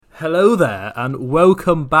Hello there, and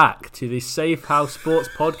welcome back to the Safe House Sports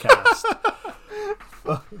Podcast.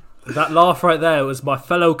 That laugh right there was my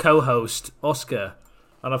fellow co-host, Oscar,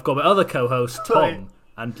 and I've got my other co-host, Tom,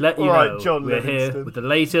 and let you know John we're Livingston. here with the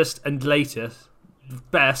latest,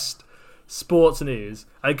 best sports news.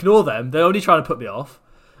 And ignore them, they're only trying to put me off.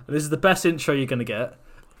 And this is the best intro you're going to get.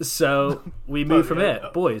 So we move from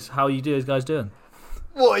here. Boys, how are you guys doing?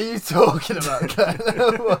 What are you talking about, Glenn?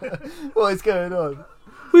 What is going on?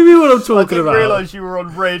 What do you mean what I'm talking about? I didn't realise you were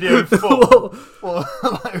on Radio 4. What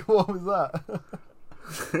was that?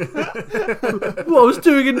 What, I was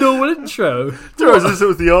doing a normal intro. It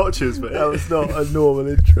was the Archers, mate. That was not a normal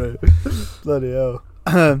intro. Bloody hell.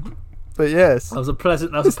 But yes, That was a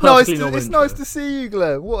perfectly normal it's intro. nice to see you,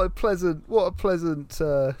 Glenn. What a pleasant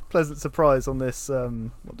surprise on this.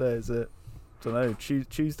 What day is it? I don't know.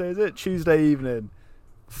 Tuesday is it? Tuesday evening.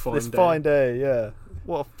 Fine day. Yeah.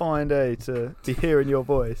 What a fine day to be hearing your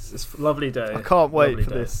voice. It's a lovely day. I can't wait Lovely for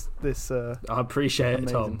day. this. I appreciate it,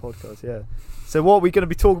 Amazing Tom. podcast. Yeah. So what are we going to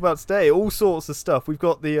be talking about today? All sorts of stuff. We've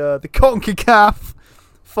got the CONCACAF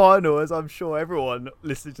final, as I'm sure everyone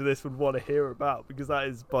listening to this would want to hear about, because that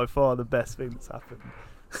is by far the best thing that's happened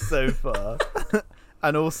so far.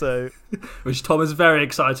 And also, Which Tom is very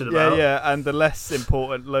excited about. and the less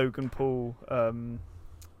important Logan Paul,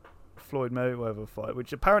 Floyd Mayweather fight,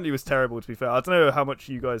 which apparently was terrible. To be fair, I don't know how much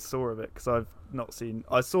you guys saw of it, because I've not seen.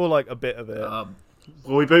 I saw like a bit of it. Well,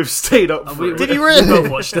 we both stayed up for it. Did you really? We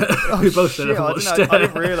both watched it. We both Shit, watched I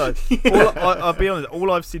didn't realise. I'll be honest,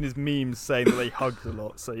 all I've seen is memes saying that they hugged a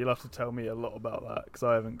lot, so you'll have to tell me a lot about that, because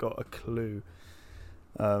I haven't got a clue.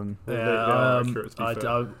 I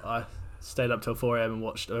stayed up till 4 a.m. and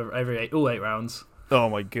watched all 8 rounds. Oh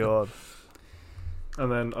my god. And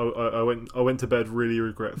then I went to bed really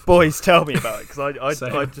regretful. Boys, tell me about it, because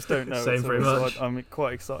I just don't know. Same pretty much. So I'm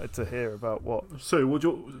quite excited to hear about what. So you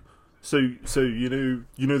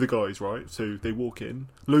know the guys, right? So they walk in.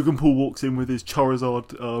 Logan Paul walks in with his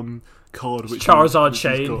Charizard card, which Charizard he's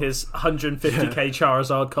chain, got. his 150k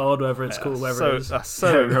Charizard card, whatever it's called, whatever it is. That's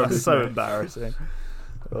so embarrassing.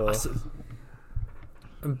 That's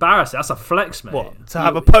embarrassing. That's a flex, mate. What, to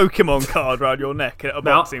have a Pokemon card around your neck at a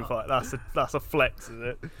boxing fight? That's a flex, is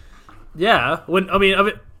it? Yeah.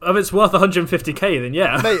 If it's worth 150k, then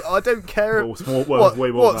yeah. Mate, I don't care. Well, it's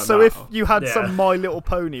way more than So that if now. you had Yeah. some My Little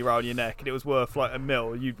Pony around your neck and it was worth like $1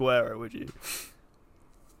 million, you'd wear it, would you?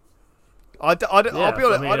 I'll be honest, I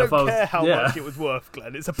don't care how much it was worth,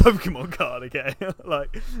 Glenn. It's a Pokemon card, okay?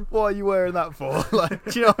 Like, what are you wearing that for? Like,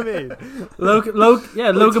 do you know what I mean? Logan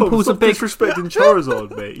Tom, Paul's a stop big. disrespecting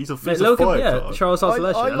Charizard, mate. He's a Mate, fire card. Charizard's a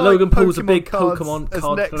legend. I And like Logan Paul's a Pokemon big cards Pokemon as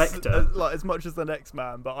card collector. like as much as the next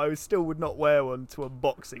man, but I still would not wear one to a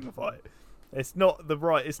boxing fight. It's not the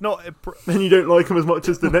right. It's not. And you don't like him as much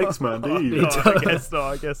as the next man, do you? No,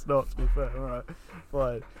 I guess not. To be fair, all right,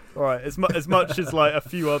 fine. All right, as much as like a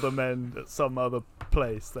few other men at some other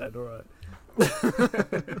place, then all right.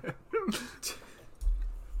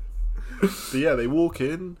 But yeah, they walk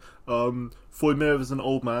in. Floyd Mayweather's an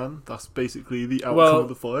old man. That's basically the outcome Well, of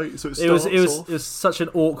the fight. So It was such an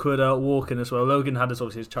awkward walk in as well. Logan had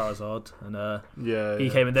obviously his Charizard, and he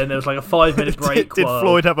came in. Then there was like a 5-minute break. Did while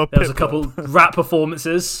Floyd have a? There was a couple rap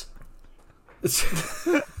performances.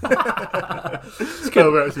 That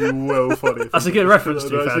would actually be well funny. That's a good reference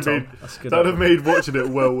to be fair, That Tom. That's a good. would have made watching it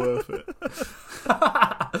well worth it.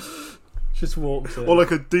 Just walks in. Or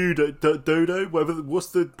like a dodo.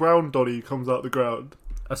 What's the brown Donny who comes out the ground?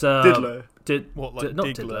 That's Diddler. What, like not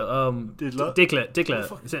Diglett? Diddler. Diddler?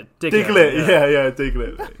 Diglett. Is it Diglett? Diglett. Yeah,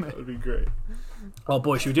 Diglett. That would be great. Oh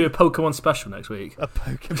boy, should we do a Pokemon special next week? A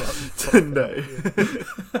Pokemon. No.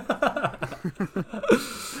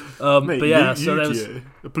 But yeah, so there was Yu-Gi-Oh!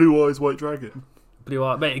 A blue eyes white dragon. Blue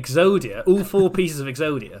Eye, mate. Exodia, all 4 pieces of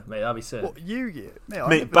Exodia, mate. That'd be sick. What, Yu-Gi-Oh? Mate, I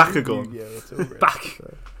never Bakugan. knew Yu-Gi-Oh at all, really, Back.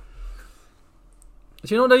 so.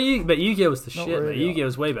 Do you not know Yu-Gi-Oh? Mate, Yu-Gi-Oh was the Not shit, really. mate. Yu-Gi-Oh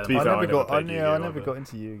was way better. To be I fair, never never played got Yu-Gi-Oh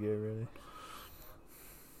into Yu-Gi-Oh really.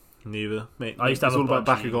 Neither. Mate, I used to it's have all a about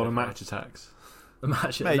bunch of Bakugan and Yu-Gi-Oh match attacks. The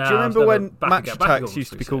match. Mate, do you remember when match attacks Bakugan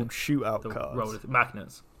used to be was called sick. shootout The cards? roll with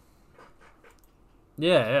magnets.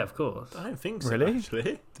 Yeah, of course. I don't think so, Really? actually.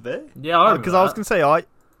 Did they? Yeah, I Because I was going to say,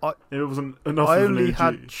 It wasn't enough I of an only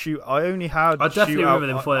OG. had I definitely remember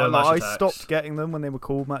them before they were match I attacks. stopped getting them when they were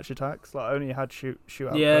called match attacks. Like I only had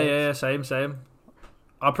shootout. Yeah, cards. same.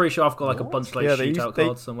 I'm pretty sure I've got like a bunch of like Yeah, they shootout used- they-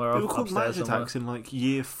 cards somewhere They were called upstairs match somewhere. attacks in like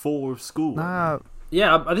year 4 of school. Nah,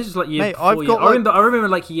 Yeah, I think it's like year. Mate, 4 I've year. got, I remember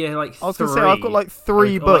like year like. I was going to 3. say I've got like 3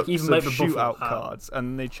 Or, like, books even of maybe before shootout that. cards,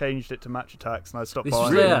 and they changed it to match attacks, and I stopped This was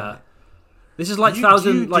buying them. yeah. This is like Did you guys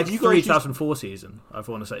just- 3004 season. I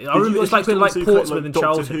want to say. I Did you remember it's guys like when like also collect, Portsmouth and Doctor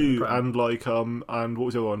Charlton. Who Crown. and like and what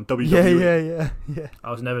was the other one? WWE. Yeah.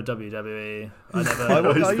 I was never WWE. I never.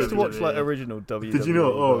 I used to watch WWE. like original WWE. Did you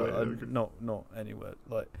not? Oh, but, okay. not anywhere.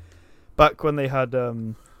 Like back when they had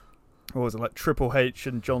what was it, like Triple H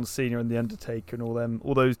and John Cena and the Undertaker and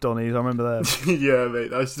all those Donnies. I remember them. Yeah,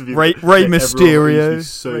 mate. That used to be Rey everyone Mysterio.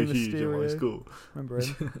 used to be so Rey huge in my Mysterio. school. Remember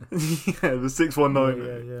him? Yeah, the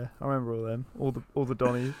 619. Yeah. I remember all them. All the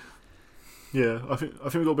Donnies. Yeah, I think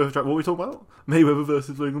we got a bit of track. What were we talking about? Mayweather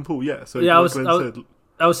versus Logan Paul. Yeah. So Yeah, like Glenn said,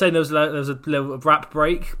 I was saying there was a little rap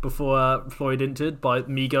break before Floyd entered by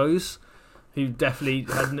Migos, who definitely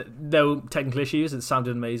had no technical issues. It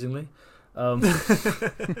sounded amazingly.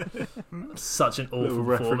 Such an awful little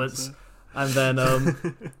performance. reference there.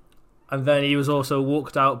 And then he was also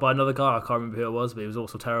walked out by another guy. I can't remember who it was, but he was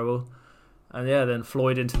also terrible. And yeah, then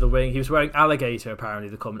Floyd into the ring. He was wearing alligator. Apparently,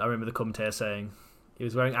 I remember the commentator saying he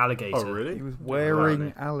was wearing alligator. Oh, really? He was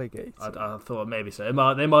wearing alligator. I thought maybe so. They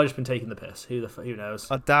might have just been taking the piss. Who knows?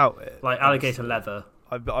 I doubt it. Like alligator leather.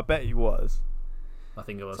 I bet he was. I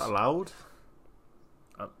think it was. Is that allowed?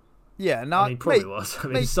 Yeah, no, I mean, he probably mate, was. I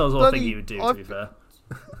mean, mate, it's the sort of thing bloody- you would do, to be fair.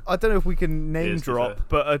 I don't know if we can name is, to be drop, fair.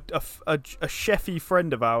 but a chefy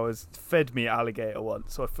friend of ours fed me alligator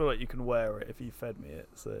once, so I feel like you can wear it if he fed me it.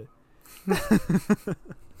 So Well,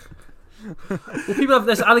 people have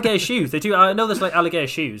there's alligator shoes. They do. I know there's like alligator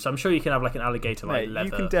shoes. I'm sure you can have like an alligator like mate, leather.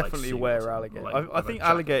 you can like, definitely suit or wear something, alligator. or, like, I think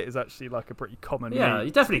jacket. alligator is actually like a pretty common. Yeah, meat,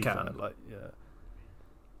 you definitely to be can. fair, like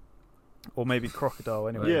or maybe crocodile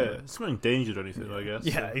anyway. Yeah, it's not endangered or anything, I guess.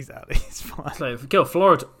 Yeah, exactly. It's fine. It's like, kill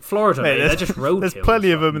Florida, Mate, mate, they're just roadkill. There's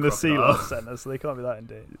plenty of them in the fucking Sea crocodile. Life Centre, so they can't be that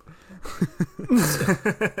endangered.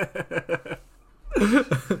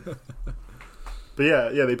 But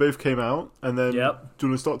yeah, they both came out, and then Yep. do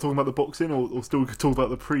you want to start talking about the boxing, or still talk about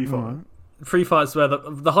the pre-fight? Alright. Pre-fights where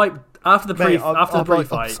the hype after the Mate, I'm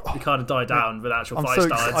pre-fight, like- it kind of died down with actual I'm fight so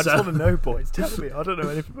started. excited. I So. just want to know, boys. Tell me. I don't know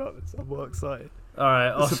anything about this. I'm more excited. All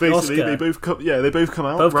right, So basically, Oscar, they both come. Yeah, they both come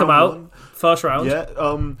out. both come round out one. first round. Yeah.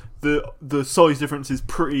 The size difference is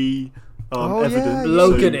pretty Oh, evident. yeah, yeah.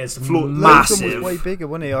 Logan is massive. Logan was way bigger,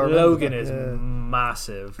 wasn't he? I remember Logan that, is yeah.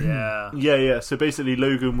 massive. Yeah. Yeah. So basically,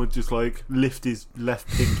 Logan would just like lift his left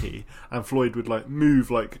pinky, and Floyd would like move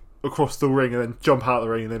like across the ring, and then jump out of the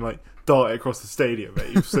ring, and then like dart it across the stadium. Mate,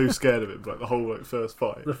 he was so scared of him, like the whole like first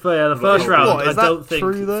fight. The first round, What, I is that don't think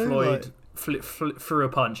true, though? Floyd threw a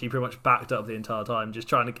punch. He pretty much backed up the entire time, just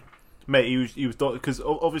trying to. Mate, he was because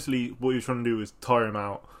obviously what he was trying to do was tire him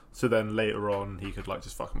out, so then later on he could like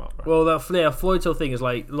just fuck him up. Right? Well, Floyd's whole thing is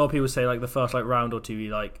like a lot of people say like the first like round or two he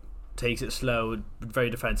like takes it slow and very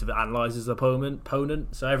defensive and analyzes the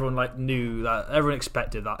opponent. So everyone like knew that, everyone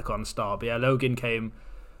expected that kind of start. But yeah, Logan came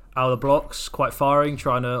out of the blocks quite firing,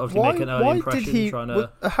 trying to obviously make an early impression. Trying to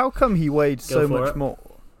How come he weighed so for much it. more?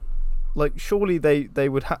 Like, surely they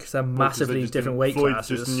would have. because they're Well, 'cause they massively just different didn't- weight Floyd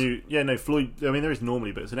classes. just knew. Yeah, no, Floyd. I mean, there is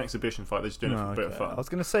normally, but it's an exhibition fight. They're just doing it for a bit of fun. I was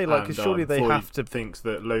going to say, like, 'cause And, surely they Floyd have to. thinks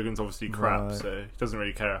that Logan's obviously crap, Right. so he doesn't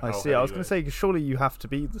really care. I how see. I was heavy going to say, 'cause surely you have to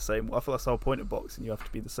be the same. I thought that's the whole point of boxing. You have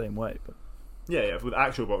to be the same weight. But Yeah. With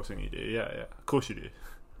actual boxing, you do. Yeah. Of course you do.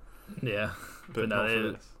 Yeah, But no, not for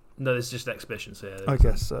it- this. no, it's just an exhibition. So yeah, I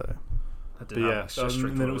guess so. I didn't But have yeah, extra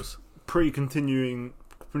strict and then it rules. was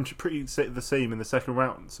the same in the second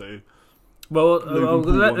round. So Well, Logan Paul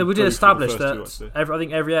won we both did of the establish first two, I'd that say. I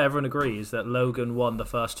think everyone agrees that Logan won the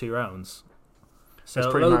first 2 rounds. So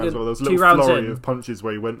it's pretty mad Logan, as well. There was a 2 little rounds flurry in, of punches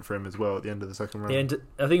where he went for him as well at the end of the second round. I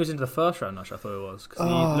think it was into the first round. Actually, I thought it was because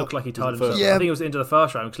Oh, he looked like he tied was it himself. first? Yeah. I think it was into the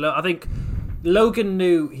first round. 'Cause I think Logan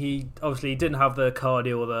knew he didn't have the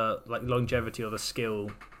cardio or the like longevity or the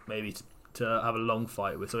skill maybe to have a long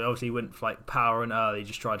fight with. So he obviously went for like power and early,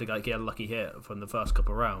 just tried to like, get a lucky hit from the first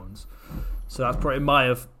couple of rounds. So that's probably might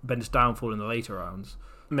have been his downfall in the later rounds.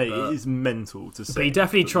 Mate, But- it is mental to say. But he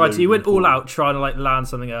definitely that tried to. He went Logan all Paul- out trying to like land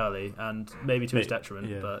something early, and maybe to his Mate, detriment.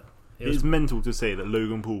 yeah. But It is mental to say that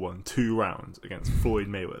Logan Paul won 2 rounds against Floyd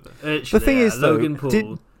Mayweather. literally, The thing is, though, Logan Paul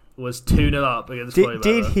did- was 2-0 up against Floyd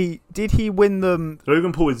Did Mayweather. did he win them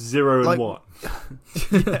Logan Paul is 0 Like- and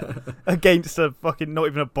 1. against a fucking not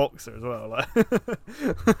even a boxer as well? Like,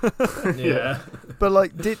 Yeah. but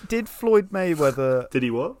like, did Floyd Mayweather Did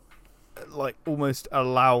he what? like almost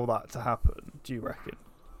allow that to happen? Do you reckon?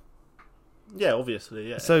 Yeah, obviously,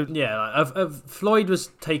 yeah. So Yeah, Floyd was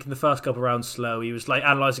taking the first couple of rounds slow. He was like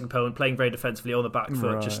analysing opponent, playing very defensively on the back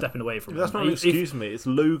foot, Right. just stepping away from That's him. not an He- excuse, mate. It's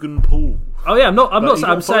Logan Paul. Oh yeah, I'm not He's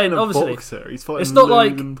I'm saying fighting a obviously boxer. He's fighting it's not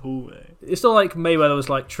like- Logan Paul, mate. it's not like Mayweather was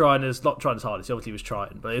like not trying as hard as he obviously was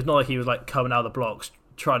trying, but it's not like he was like coming out of the blocks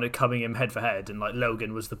trying to coming him head for head, and like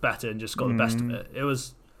Logan was the better and just got the best of it. It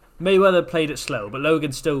was Mayweather played it slow, but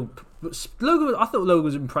Logan still. I thought Logan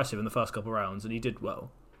was impressive in the first couple of rounds, and he did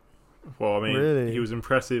well. Well, I mean, Really? he was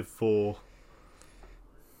impressive for.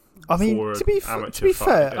 I mean, for to be amateur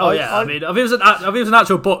fair, fight. Oh yeah, I mean, if he was an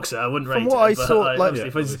actual boxer, I wouldn't From rate what it. I saw, like- Yeah,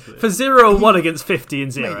 for obviously. 0-1 against 50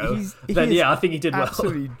 and 0, Mate, he then is yeah, I think he did well.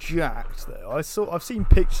 absolutely jacked though. I've seen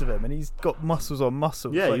pictures of him, and he's got muscles on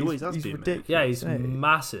muscles. Yeah, like, he he's, always has he's been, mate. ridiculous. Yeah, he's mate.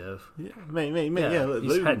 massive. Yeah, mate. Yeah, Yeah, look,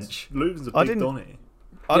 he's hench. Logan's a I big didn't- Donny.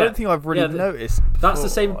 I Yeah. don't think I've really Yeah, noticed. that's the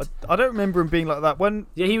before. same- I don't remember him being like that. When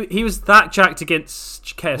Yeah, he was that jacked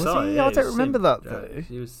against KSI. Was he? Yeah, I he don't was remember same- that, yeah, though.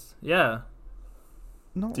 He was, yeah.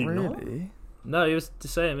 not Do you not? really. No, he was the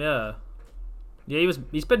same. Yeah, yeah.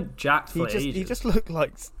 He's been jacked for ages. He just looked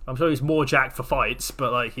like I'm sure he's more jacked for fights,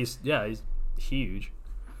 but like he's huge.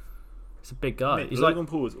 He's a big guy. Mate, He's Logan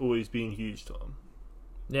Paul has always been huge, Tom.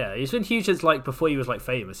 yeah, he's been huge since like before he was like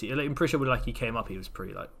famous. I'm pretty sure when like he came up, he was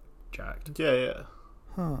pretty like jacked. Yeah.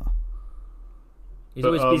 huh. He's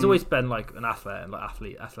But, he's always been like an athlete and like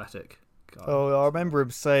athletic guy. Oh, I remember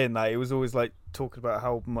him saying that. He was always like talking about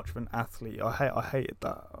how much of an athlete. I hated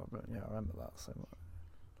that. Yeah, I remember that so much.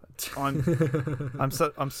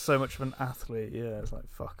 I'm so much of an athlete. Yeah, it's like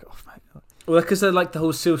fuck off, mate. Well, because they're like the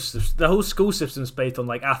whole school system's based on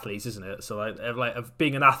like athletes, isn't it? So like of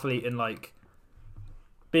being an athlete in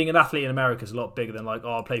America is a lot bigger than like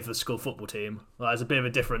I play for the school football team. Like, it's a bit of a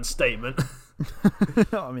different statement.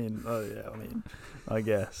 I mean, oh yeah, I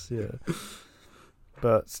guess, yeah.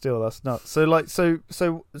 But still, that's nuts. So like, so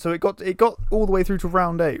it got all the way through to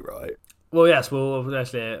round 8, right? Well, yes. Well,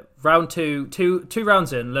 that's it. Round two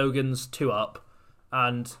rounds in, Logan's 2 up,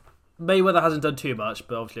 and Mayweather hasn't done too much,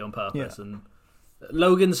 but obviously on purpose. Yeah. And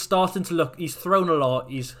Logan's starting to look. He's thrown a lot.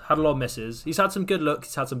 He's had a lot of misses. He's had some good looks.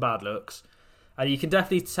 He's had some bad looks, and you can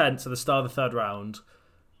definitely sense at the start of the 3rd round,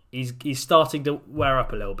 he's starting to wear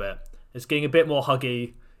up a little bit. It's getting a bit more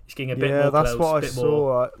huggy. He's getting a bit more that's close. what I bit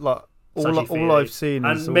more saw. Like all touchy-feely. I've seen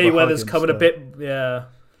And is all the Mayweather's hugging coming a stuff. bit. Yeah,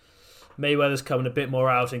 Mayweather's coming a bit more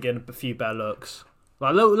out and getting a few better looks.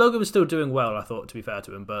 Like Logan was still doing well, I thought, to be fair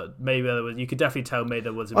to him, but Mayweather was. You could definitely tell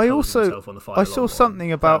Mayweather was imposing himself on the fight. I saw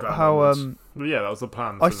something about how Well, yeah, that was the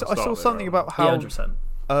plan. I from the saw start, something right? about how 100%.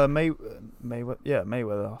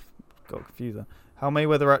 Mayweather. I got confused there. How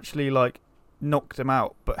Mayweather actually like knocked him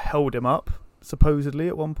out, but held him up supposedly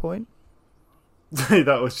at one point.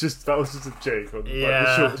 that was just a joke on Yeah.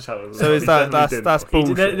 like, the short channel. So is that's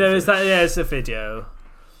bullshit? There is that. Yeah, it's a video.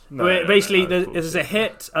 Where basically, there's a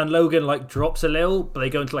hit and Logan like drops a little, but they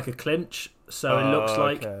go into like a clinch, so it looks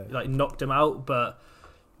like knocked him out, but.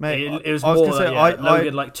 Mate, It was I was more gonna say, that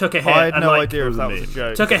Logan like took a hit I had and no like idea if that was a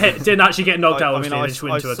joke. took a hit, didn't actually get knocked out. I mean, Obviously, I they just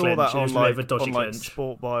went into a saw clinch. that It was on a bit of a dodgy on like clinch.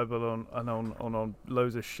 Sport Bible on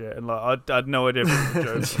loads of shit, and like I had no idea if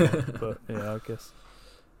it was a joke, but yeah, I guess.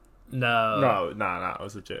 No, it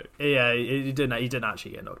was a joke. yeah, he didn't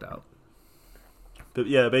actually get knocked out. But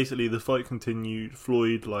yeah, basically the fight continued.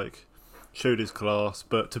 Floyd like showed his class,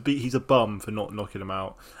 but he's a bum for not knocking him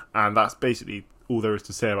out, and that's basically all there is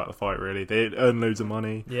to say about the fight. Really, they earn loads of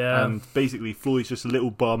money, Yeah. and basically Floyd's just a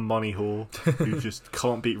little bum money whore who just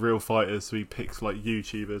can't beat real fighters, so he picks like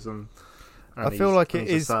YouTubers and I feel like it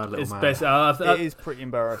he's a is. sad little It's man. best. It is pretty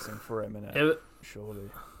embarrassing for him, innit? Surely.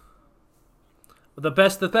 The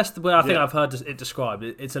best way I think Yeah. I've heard it described.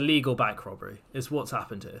 It's a legal bank robbery. It's what's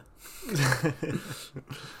happened here.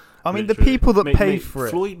 I mean, the Literally. people that Mate, paid for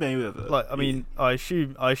it. Floyd Mayweather. Like, I mean, I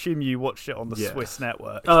assume you watched it on the Yeah. Swiss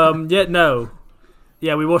network. Yeah, no.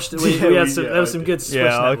 Yeah, we watched it. There was some good Swiss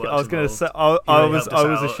I networks was going to involved. say. I really was helped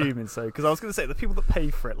us out. assuming so because I was going to say the people that pay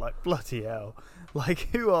for it, like bloody hell, like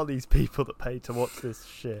who are these people that pay to watch this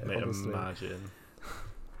shit? Mate, honestly. imagine.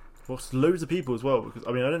 Well, loads of people as well, because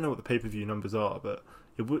I mean I don't know what the pay-per-view numbers are, but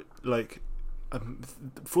it would like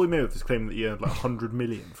Floyd Mayweather's claiming that he earned like 100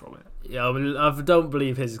 million from it. Yeah, I mean, I don't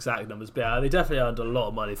believe his exact numbers, but yeah, they definitely earned a lot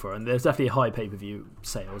of money for it, and there's definitely high pay-per-view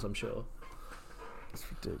sales, I'm sure. It's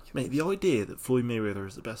ridiculous. Mate, the idea that Floyd Mayweather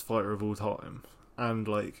is the best fighter of all time, and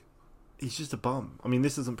like he's just a bum. I mean,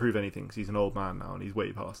 this doesn't prove anything because he's an old man now and he's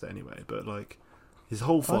way past it anyway. But like his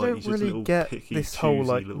whole fight, I don't he's just a really little get picky, this whole choosy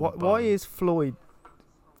like. little Why bum. is Floyd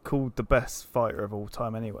called the best fighter of all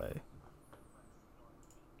time anyway?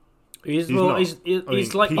 He's not. he's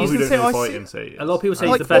like people I was who gonna don't say, know I fighting see- say a lot of people say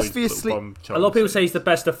he's the best- obviously, a lot of people say he's the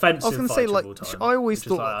best offensive I was going to fighter say, like, of all time. I always which is,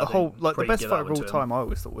 thought like, the I whole, think, like, the pretty best give fighter that of one all to him. time I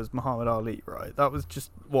always thought was Muhammad Ali, right? That was just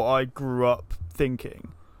what I grew up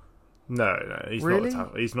thinking. No, he's Really?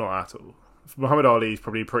 not. He's not at all. Muhammad Ali is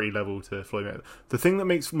probably pretty level to Floyd Mayweather. The thing that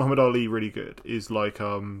makes Muhammad Ali really good is like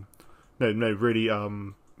really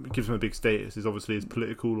gives him a big status is obviously his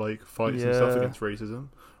political like fights and stuff against racism,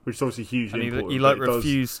 which is obviously hugely And important. he like but it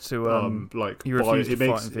refused to like he refused to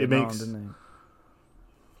fight in it Vietnam, makes didn't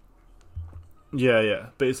yeah,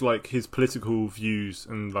 but it's like his political views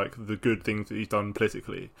and like the good things that he's done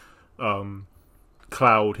politically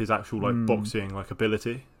cloud his actual like boxing like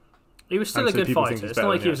ability. He was still And a so good people think fighter. he's It's not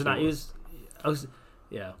better like than he was he an.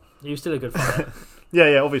 actually He was still a good fighter.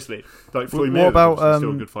 Yeah, obviously. Like Floyd What Mayweather about is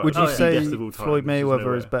still a good fighter. would you Oh, yeah. say Best of all time, Floyd which is Mayweather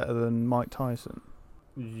nowhere. is better than Mike Tyson?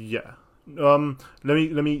 Yeah. Let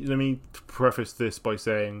me preface this by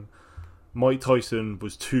saying Mike Tyson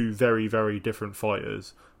was two very, very different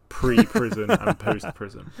fighters, pre-prison and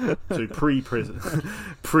post-prison. So pre-prison,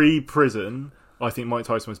 I think Mike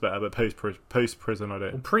Tyson was better, but post-prison, I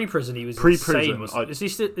Well, don't. pre-prison, he was Pre-prison, insane. Is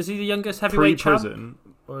he the youngest heavyweight champ? Pre-prison,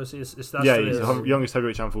 Or is that yeah, still he's his- the youngest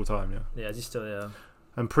heavyweight champ of all time. Yeah, Yeah, is he still? Yeah.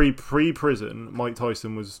 and pre-prison, Mike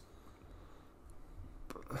Tyson was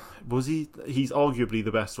he? He's arguably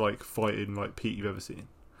the best like fighting like Pete you've ever seen.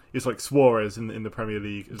 It's like Suarez in the Premier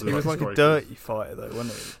League. He was like a dirty fighter though,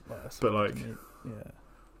 wasn't he? But, like, yeah.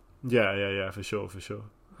 Yeah, for sure.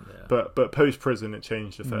 Yeah. But post prison, it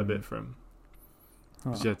changed a fair bit for him.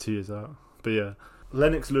 Huh. 'Cause he had 2 years out. But yeah,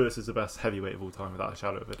 Lennox Lewis is the best heavyweight of all time without a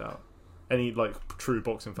shadow of a doubt. Any like true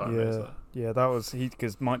boxing fan knows that. Yeah, that was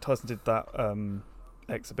because Mike Tyson did that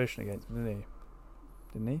exhibition against him,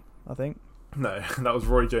 didn't he? I think. No, that was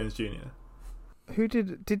Roy Jones Jr. Who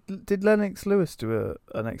did Lennox Lewis do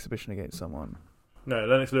an exhibition against someone? No,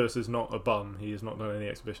 Lennox Lewis is not a bum. He has not done any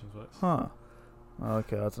exhibition fights. Huh. Oh,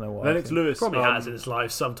 okay, I don't know why. Lennox Lewis Probably has in his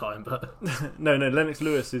life sometime, but no. Lennox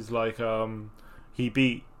Lewis is like he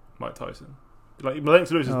beat Mike Tyson. Like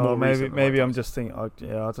Lennox Lewis is more recent than maybe Mike I'm Tyson. just thinking. I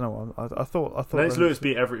don't know. I thought Lennox Lewis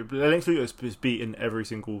is beaten every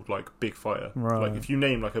single like big fighter. Right. Like if you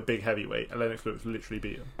name like a big heavyweight, Lennox Lewis literally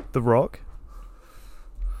beat him. The Rock.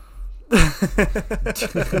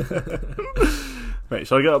 Mate,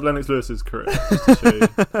 shall I get up Lennox Lewis's career just to show you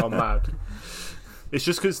how mad? It's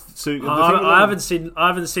just because I haven't seen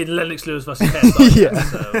Lennox Lewis versus KSI. Yeah.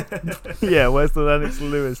 So. Yeah, where's the Lennox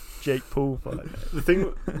Lewis Jake Paul fight? the thing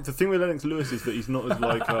with Lennox Lewis is that he's not as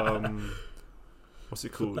like what's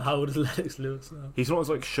it called? How old is Lennox Lewis now? He's not as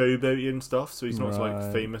like showboaty and stuff, so he's not as like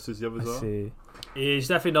Right. famous as the others I are. see. He's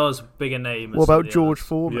definitely not as big a name. What as about the George others.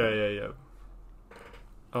 Foreman? Yeah.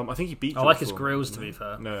 I think he beat. I George like his Foreman, grills, to didn't be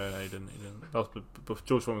fair. he? No, he didn't. That was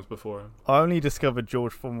George Foreman was before him. I only discovered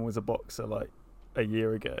George Foreman was a boxer like a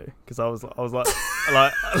year ago because I was like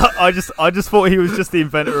I just thought he was just the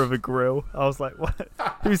inventor of a grill. I was like, what?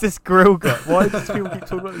 Who's this grill guy? Why do people keep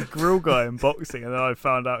talking about this grill guy in boxing? And then I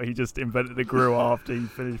found out he just invented a grill after he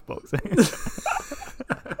finished boxing.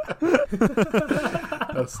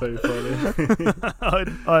 That's so funny. I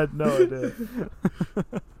had no idea.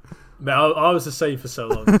 Man, I was the same for so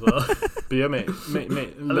long as well. But yeah, mate.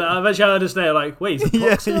 And then I eventually I understand, like, wait, he's a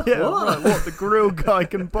boxer? Yeah, What? right, what? The grill guy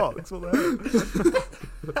can box? What the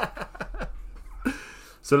hell?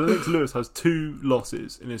 So Lennox Lewis has 2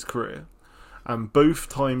 losses in his career, and both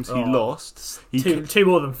times he lost, Two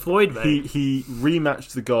more than Floyd, mate. he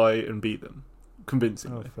rematched the guy and beat them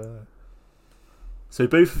convincingly. Oh, fair. So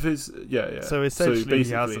both of his yeah. So essentially, he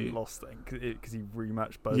basically, hasn't lost then because he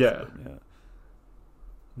rematched both Yeah. of them.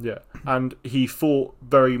 Yeah, and he fought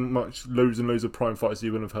very much loads and loads of prime fighters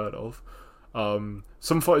you wouldn't have heard of.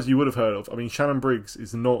 Some fighters you would have heard of. I mean, Shannon Briggs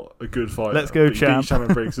is not a good fighter. Let's go, but he beat champ.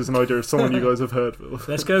 Shannon Briggs is an idea of someone you guys have heard of.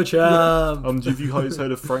 Let's go, champ. Have you guys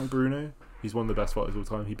heard of Frank Bruno? He's one of the best fighters of all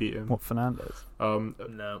time. He beat him. What, Fernandez?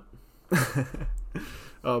 No.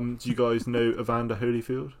 Do you guys know Evander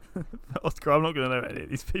Holyfield? Oscar, I'm not going to know any of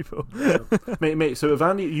these people. mate. So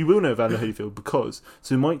you will know Evander Holyfield because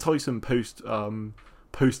Mike Tyson post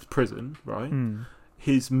prison, right?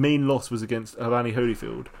 His main loss was against Evander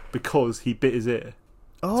Holyfield because he bit his ear.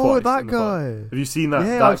 Oh, Twice that in the guy. Have you seen that?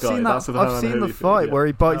 Yeah, that I've guy. seen That's that. Evander I've seen the Holyfield, fight yeah. where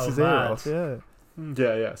he bites Oh, his ear mad. off. Yeah.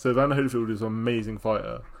 Yeah. So Evander Holyfield is an amazing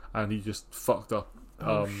fighter, and he just fucked up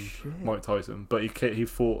Shit. Mike Tyson. But he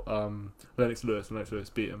fought Lennox Lewis, and Lennox Lewis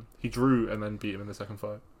beat him. He drew and then beat him in the second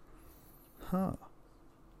fight. Huh.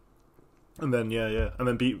 And then and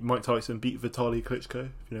then beat Mike Tyson, beat Vitaly Klitschko.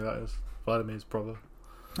 If you know who that is, Vladimir's brother.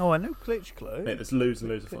 Oh, I know Klitschko. Mate, there's loads and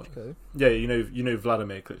loads of fighters. Klitschko. Yeah, you know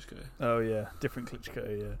Vladimir Klitschko. Oh yeah, different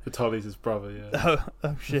Klitschko. Yeah. Vitaly's his brother. Yeah,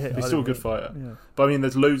 Oh shit. he's I still a didn't good know. fighter. Yeah. But I mean,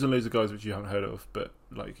 there's loads and loads of guys which you haven't heard of. But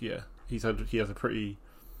like, yeah, he has a pretty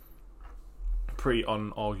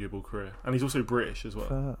unarguable career, and he's also British as well.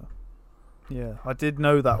 Fair. Yeah, I did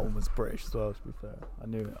know that one was British as well. To be fair, I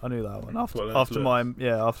knew that one after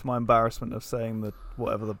my embarrassment of saying that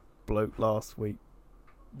whatever the bloke last week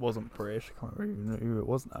wasn't British. I can't really know who it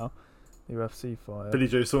was now. UFC fighter. Billy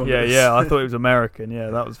Joe Saunders. Yeah. I thought he was American. Yeah,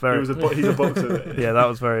 that was very. He's a boxer. Yeah, that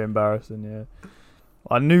was very embarrassing. Yeah,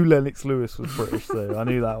 I knew Lennox Lewis was British though. I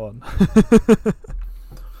knew that one.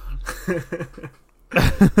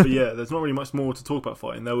 But yeah, there's not really much more to talk about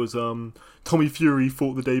fighting. There was Tommy Fury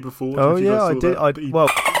fought the day before. Oh if you yeah, guys I saw did. that, but he- Well,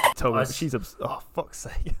 told me she's oh fuck's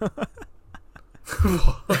sake.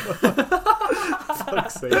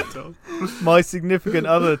 Fuck's sake, Tom. My significant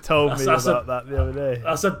other told me That's about that the other day.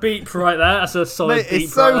 That's a beep right there. That's a solid Mate, beep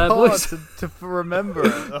it's so right there, hard boys. to remember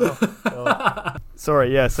it. Oh, God.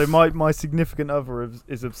 Sorry, yeah. So my significant other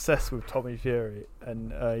is obsessed with Tommy Fury,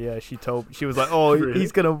 and yeah, she was like, "Oh, Really?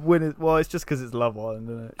 he's gonna win it." Well, it's just because it's Love Island,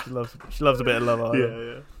 isn't it? She loves a bit of Love Island.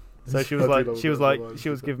 Yeah. So she was I do like, love she was Love like, Island, she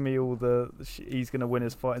was so- giving me all he's gonna win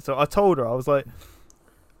his fight. So I told her, I was like,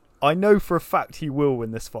 I know for a fact he will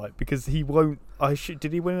win this fight because he won't.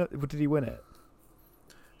 Did he win it? Did he win it?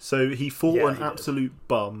 So he fought Yeah, an he did. absolute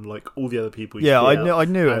bum, like all the other people. He Yeah, fought. I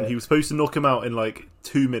knew And it. he was supposed to knock him out in like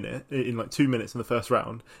 2 minutes. In like 2 minutes in the first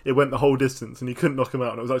round, it went the whole distance, and he couldn't knock him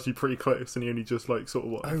out. And it was actually pretty close, and he only just like sort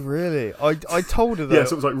of won. Oh really? I told her that. Yeah,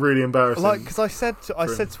 so it was like really embarrassing. Like, because I said to him.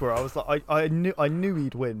 her, I was like, I knew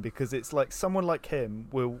he'd win because it's like someone like him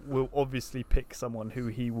will obviously pick someone who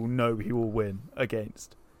he will know he will win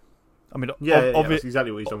against. I mean, yeah, that's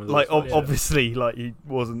exactly what he's done with like all this. obviously, like he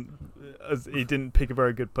wasn't, he didn't pick a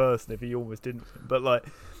very good person if he almost didn't. But like,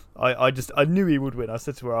 I knew he would win. I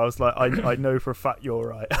said to her, I was like, I know for a fact you're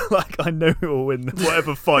right. Like, I know he will win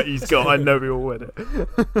whatever fight he's got. I know he will win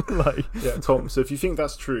it. Like, Yeah, Tom. So if you think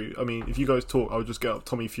that's true, I mean, if you guys talk, I would just get up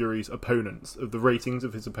Tommy Fury's opponents of the ratings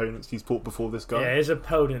of his opponents he's fought before this guy. Yeah, his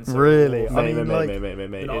opponents. are Really? awful. I mean, like-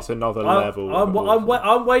 mate, No, it's another I'm- level.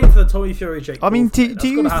 I'm waiting for the Tommy Fury Jake. I mean, Paul fight. do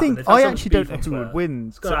you That's gotta think? happen. If I that's actually some don't beef know on who would Twitter. win.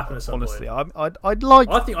 It's gotta happen at some Honestly, point. I'd like.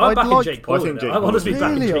 I think I'm backing Jake Paul. I think Jake I'm Paul honestly is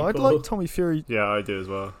backing Really, Jake I'd Paul. like Tommy Fury. Yeah, I do as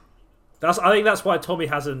well. I think that's why Tommy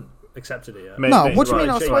hasn't accepted it yet. Mate, No, mate, what do you right, mean?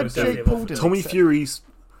 I Jake swear Paul Jake definitely Paul involved. didn't. Tommy accept- Fury's.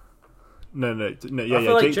 No, I yeah. feel Jake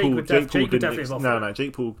like Jake Paul. would Jake Paul definitely didn't. offer No, it.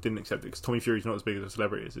 Jake Paul didn't accept it because Tommy Fury's not as big of a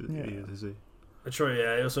celebrity as Yeah. he is he? True,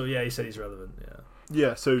 yeah. Also, yeah, he said he's relevant. Yeah.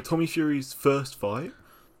 Yeah. So Tommy Fury's first fight,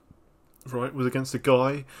 right, was against a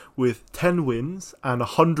guy with 10 wins and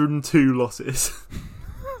 102 losses.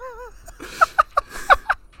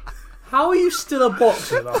 How are you still a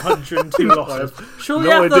boxer with 102 losses? Surely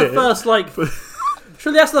no after the idea. first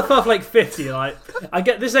surely after the first 50, like I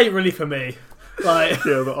get this ain't really for me. Like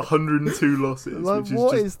Yeah, but 102 losses, Like, which is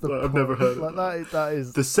what just, is the like, I've point? never heard of Like that. that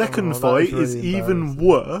is The second that fight is is really even embarrassing.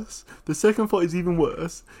 worse. The second fight is even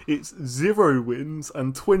worse. It's 0 wins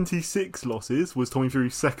and 26 losses was Tommy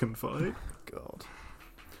Fury's second fight. God.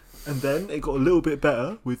 And then it got a little bit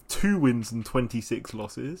better with 2 wins and 26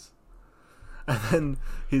 losses. And then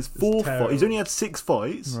his fourth fight, he's only had 6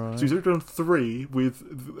 fights, Right. so he's only done 3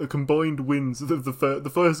 with a combined wins.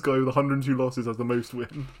 The first guy with 102 losses has the most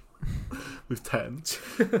win, with 10.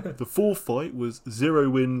 The fourth fight was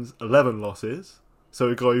 0 wins, 11 losses. So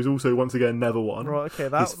a guy who's also once again never won. Right, okay,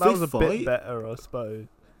 His that was a fifth bit fight- better, I suppose.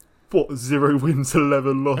 What, 0 wins,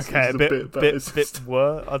 11 losses? Okay, is a bit better.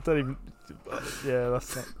 worse. I don't even. Yeah,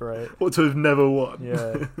 that's not great. What, to have never won?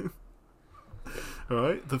 Yeah.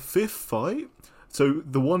 Alright, the fifth fight, so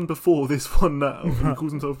the one before this one now, who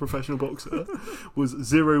calls himself a professional boxer, was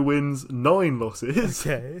 0 wins, 9 losses.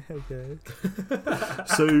 Okay.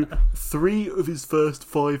 So 3 of his first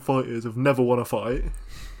 5 fighters have never won a fight.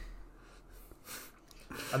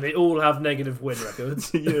 and they all have negative win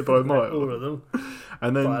records. Yeah, by a mile. All of them.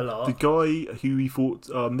 And then by a lot. the guy who he fought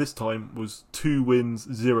this time was 2 wins,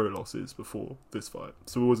 0 losses before this fight.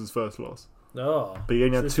 So it was his first loss. Oh. But he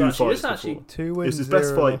only had 2 fights before. 2 wins. It's his best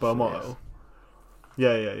 0 fight by a losses. mile.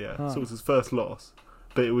 Yeah. Huh. So it was his first loss.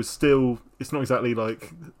 But it was still, it's not exactly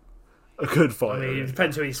like a good fight. I mean, it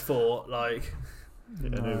depends who he's fought. Like Yeah,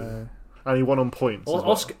 No. and he won on points. as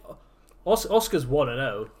well. Oscar's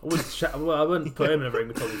 1-0. I wouldn't put him in a ring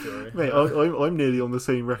with Tommy Fury. Mate, I'm nearly on the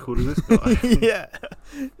same record as this guy. Yeah.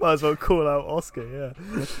 Might as well call out Oscar. Yeah.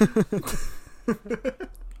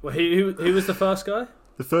 Well, who was the first guy?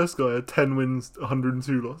 The first guy had 10 wins,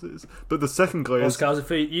 102 losses. But the second guy is...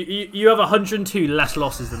 Oscar, you have 102 less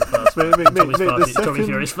losses than the first one. Mate, Tommy second-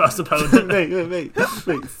 Fury's first opponent. mate,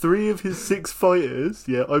 3 of his 6 fighters,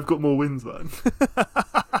 yeah, I've got more wins than.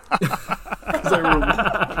 'Cause they were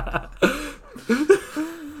all-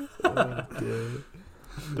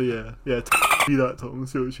 But yeah, be that, Tom.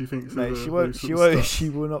 See what she thinks. Mate, of, she those won't. sort She of won't. stuff. She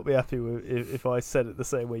will not be happy with if I said it the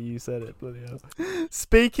same way you said it. Bloody hell.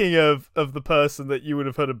 Speaking of the person that you would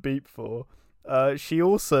have heard a beep for, she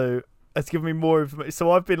also has given me more information.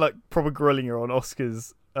 So I've been like proper grilling her on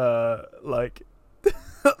Oscar's like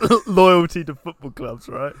loyalty to football clubs,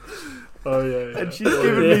 right? Oh yeah. And she's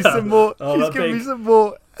giving me some more. Oh, She's that giving me big- some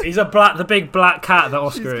more. He's the big black cat that She's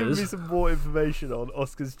Oscar giving me is. some more information on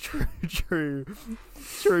Oscar's true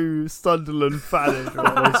Sunderland fanage.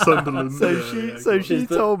 Right? Sunderland. So yeah, she He's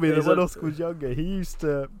the- told me that he's when a- Oscar was younger, he used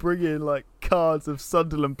to bring in like cards of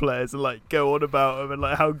Sunderland players and like go on about them and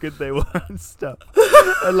like how good they were and stuff.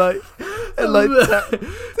 and like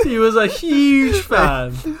He was a huge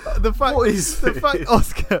fan. the fact What is the this? fact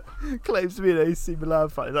Oscar claims to be an AC Milan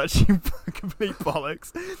fan is actually complete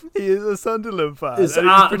bollocks. He is a Sunderland fan. It's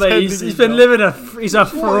and mate, he's been living he's a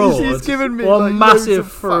fraud. He's given me One like, massive loads of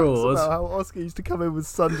facts fraud. about how Oscar used to come in with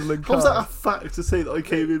Sunderland How's that a cards. fact to say that I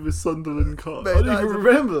came in with Sunderland cards? Mate, I don't that even is a-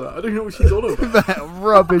 remember that. I don't know what she's on about. Man,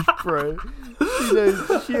 rubbish, bro.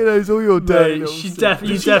 She knows all your dirty Mate, little she secrets. you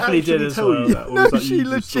Did she definitely did actually as tell well. you that, or No, was that she you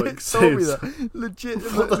just, legit like, told me said- that.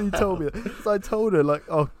 Legitimately told me that. So I told her like,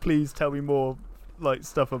 "Oh, please tell me more, like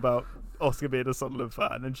stuff about Oscar being a Sunderland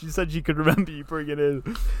fan." And she said she could remember you bringing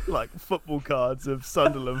in like football cards of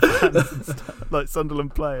Sunderland fans and stuff, like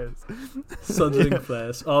Sunderland players. Sunderland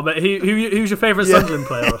players. Oh, mate, who's your favourite Yeah. Sunderland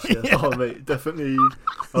player, Oscar? Oh mate, definitely.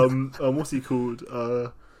 What's he called?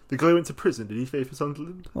 The guy who went to prison. Did he play for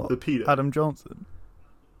Sunderland? What? The pedo. Adam Johnson.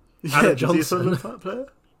 Yeah, Adam was he a Johnson. Sunderland player?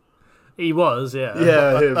 He was, yeah.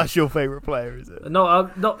 Yeah, him. That's your favourite player, is it? No,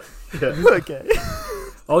 I'm not. Yeah. Okay.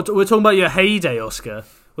 Oh, we're talking about your heyday, Oscar.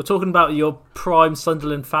 We're talking about your prime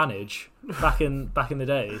Sunderland fanage back in the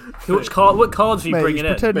day. What cards were you Mate, bringing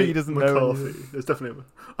he's in? pretending he Mate, doesn't know. McCarthy. There's definitely.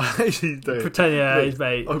 I actually don't. Pretend, yeah, Mate, he's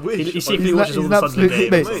mate. I wish. He He's secretly He's, watches all an the absolute, Sunderland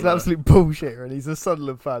games. mate, mate. he's an absolute bullshitter, and he's a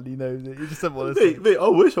Sunderland fan. He knows it. He just doesn't want to say. Mate, I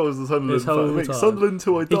wish I was a Sunderland His whole fan. Mate, time. Sunderland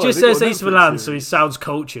till I die. He just They got says a AC Netflix Milan, so he series. sounds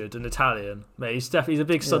cultured and Italian. Mate, he's a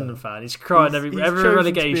big Sunderland fan. He's crying every He's relegation.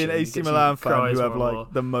 chosen to be an he AC gets Milan fan cries who have more and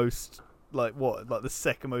like the most, like the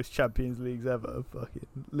second most Champions Leagues ever. Fucking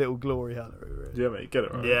little glory hunter over it. Yeah, mate, get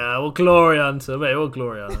it right. more. Yeah, well, glory hunter, mate. Well,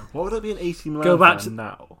 glory hunter. Why would I be an AC Milan Go back fan to-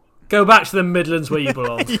 now? Go back to the Midlands where you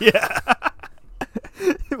belong. Yeah.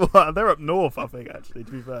 Well, they're up north, I think. Actually,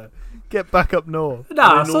 to be fair, get back up north. Nah,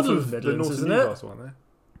 They're north Sunderland's of- they're Midlands, north of isn't it? Newcastle, aren't they?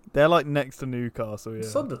 They're like next to Newcastle. Yeah.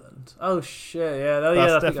 Sunderland. Oh shit, yeah, That's yeah, I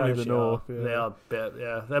think definitely actually the north, are. yeah. They are a bit,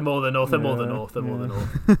 yeah. They're more the north. They're more the Yeah, north. They're more the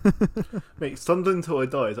yeah. north. Mate, Sunderland till I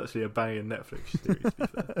die is actually a banging Netflix series. To be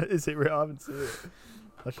fair. Is it real? I haven't seen it.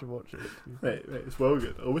 I should watch it. Mate, it's well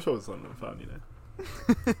good. I wish I was a Sunderland fan, you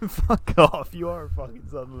know. Fuck off! You are a fucking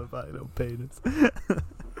Sunderland fan, you little penis.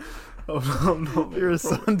 I'm not. You're a mate,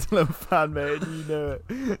 I promise. Sunderland fan, mate, and you know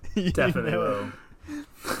it. You Definitely know will.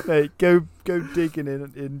 it. Mate, go digging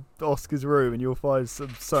in Oscar's room, and you'll find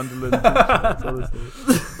some Sunderland t-shirts, honestly.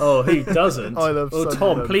 Oh, he doesn't. I love Well, Tom,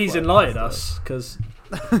 Sunderland please fucking enlighten stuff. us, because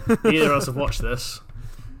neither of us have watched this.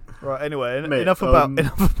 Right. Anyway, Mate, enough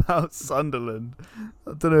about Sunderland.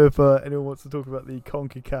 I don't know if anyone wants to talk about the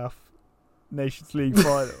CONCACAF Nations League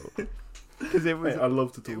final because it was Mate, I'd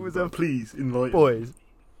love to talk it was about a- it. Please enlighten. boys.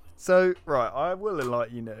 So right, I will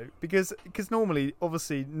enlighten you know because normally,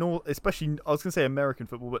 obviously, especially I was gonna say American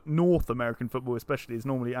football, but North American football especially is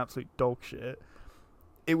normally absolute dog shit.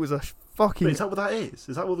 It was a fucking Wait, is that what that is?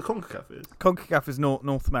 Is that what the CONCACAF is? CONCACAF is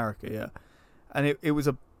North America, yeah, and it was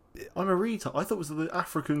a I'm a retard. I thought it was the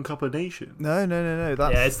African Cup of Nations. no.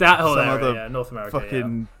 That's Yeah, it's that whole some area, other yeah, North America.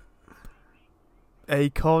 fucking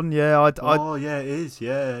Acon, yeah. Oh yeah, it is.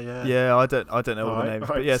 Yeah. Yeah, I don't know all the Alright, names, but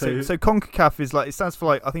alright, yeah. So CONCACAF is like it stands for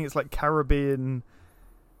like I think it's like Caribbean,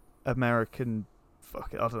 American.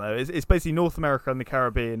 Fuck it, I don't know. It's basically North America and the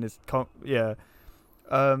Caribbean is yeah.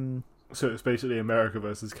 So it's basically America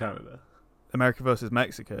versus Canada. America versus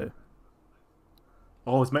Mexico.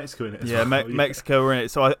 Oh, it's Mexico in it. As Yeah, well. Mexico are in it.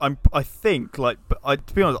 So I think like, but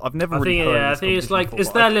to be honest, I've never I really think, heard yeah, of I this think it's competition like- before, it's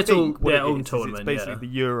but their I little- think what their it own is tournament, It's basically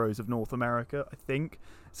yeah. the Euros of North America, I think.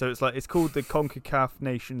 So it's like it's called the CONCACAF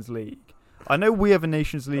Nations League. I know we have a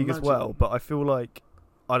Nations League as Imagine. well, but I feel like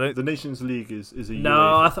I don't. The Nations League is a No,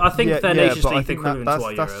 UEFA. I think their Nations but I League think equivalent that's, to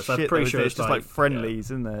our that's Euros. shit, I'm pretty though, sure it's just like friendlies,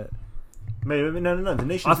 isn't it? Maybe no. The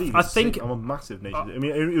Nations League. I Is think- sick. I'm a massive Nations. I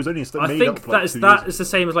mean, it was only I made think up like that's 2 that years is the ago.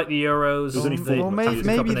 same as like the Euros. It was only the four- Well, Cup maybe, of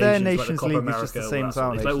maybe their Nations, like the Nations Copa League is America, just the all same that as sort our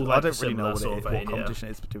of- it's Nations. like all I like don't the really know similar what, sort of what vein, yeah. competition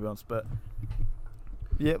it is, to be honest. But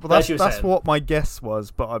yeah, well, As you were that's saying. what my guess was,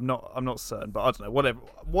 but I'm not certain. But I don't know.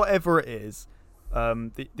 Whatever it is,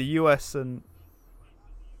 the US and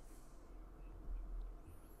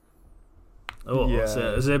Oh, Yeah.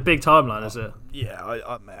 is it a big timeline? Is it? yeah, I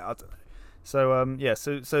don't know. So yeah,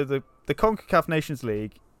 so the CONCACAF Nations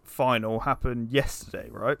League final happened yesterday,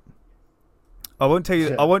 right? I won't tell you.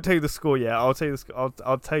 Yeah. I won't tell you the score yet. I'll tell you.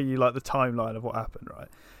 I'll tell you like the timeline of what happened, right?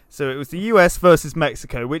 So it was the US versus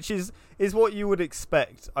Mexico, which is what you would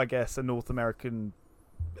expect, I guess, a North American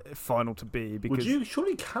final to be. Because Would you?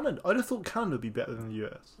 Surely Canada. I'd have thought Canada would be better than the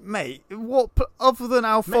US. mate, what other than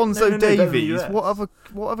Alphonso no, better than the Davies? US.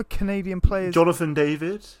 What other Canadian players? Jonathan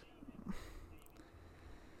David.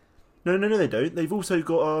 No, they don't. They've also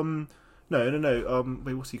got no.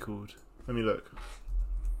 Wait, what's he called? Let me look.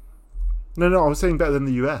 No, I was saying better than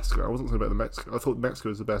the US. I wasn't saying better than Mexico. I thought Mexico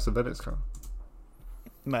was the best, and then it's Canada.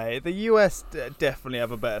 Mate, the US definitely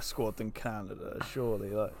have a better squad than Canada. Surely,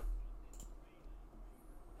 like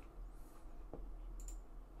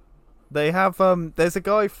they have. There's a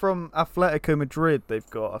guy from Atletico Madrid. They've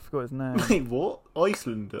got. I forgot his name. Wait, what?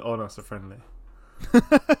 Iceland? Oh, no, so friendly.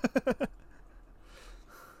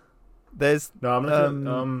 There's. No, I'm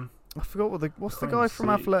looking I forgot what's the trying guy to from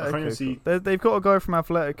see- I'm trying to Atletico. see- They've got a guy from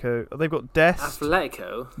Atletico. They've got Dest,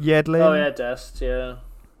 Atletico. Yedlin, Oh yeah, Dest. Yeah.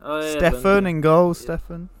 Oh yeah. Stefan in goal. Yeah.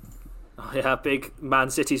 Stefan. Oh yeah, big Man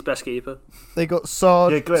City's best keeper. They got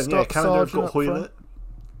Sarge. yeah, Glenn. Yeah, Canada have got Hoylett.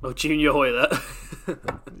 Oh, Junior Hoylett.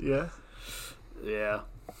 Yeah. Yeah.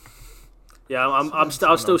 Yeah,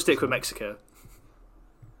 I'll still stick with Mexico.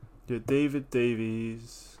 Yeah, David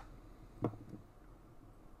Davies.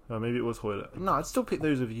 Oh, maybe it was Hoylett. No, I'd still pick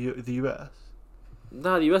those of the US.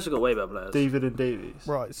 No, the US have got way better players. David and Davies.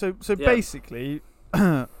 Right. So Yeah. basically,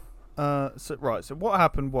 so what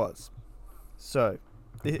happened was, so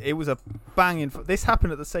it was a banging. This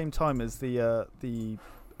happened at the same time as the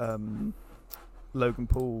Logan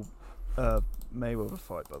Paul Mayweather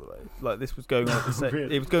fight. By the way, like this was going on at the same.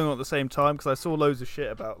 Really? It was going on at the same time because I saw loads of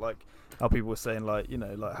shit about like how people were saying like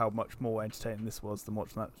like how much more entertaining this was than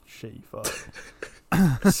watching that shitty fight.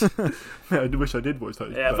 I wish I did watch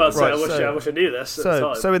that. Yeah, but Right, I wish I knew this at the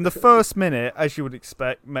time. So in the first minute, as you would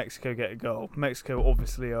expect, Mexico get a goal. Mexico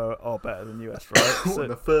obviously are better than US, right? What, So in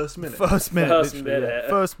the first minute. First minute, First literally, minute. yeah.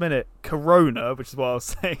 First minute, Corona, which is what I was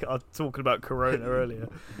saying. I was talking about Corona earlier.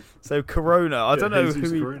 So Corona, I don't know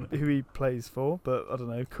Jesus Corona. who he plays for, but I don't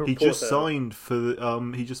know. He just Porto. signed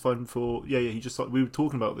for. He just signed for. Yeah. He just. We were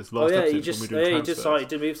talking about this Oh last yeah, episode. he just when we were doing he just transfers.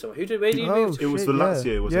 did move somewhere. Where did he Oh, move to? It was shit, for yeah.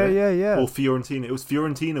 Lazio, wasn't Yeah, it? yeah. Or Fiorentina. It was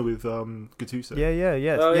Fiorentina with Gattuso.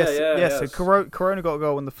 Yeah. Oh, yes. yes. So Corona got a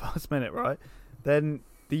goal in the first minute, right? Then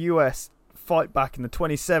the US fight back in the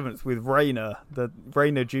 27th with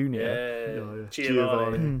Reina Jr. Yeah,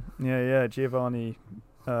 Giovanni. Yeah, Giovanni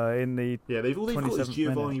in the Yeah, they've got is 27th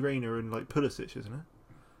Giovanni minute. Reina and like Pulisic, isn't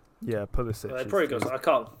it? Pulisic. They is probably the- got. I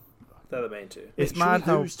can't. They're the main two. It's Surely mad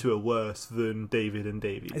how those two are worse than David and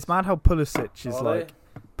Davies. it's mad how Pulisic is Are like.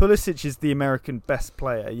 Pulisic is the American best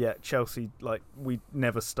player, yet Chelsea we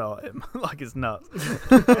never start him. Like it's nuts.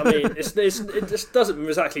 I mean, it just doesn't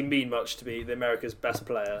exactly mean much to be the America's best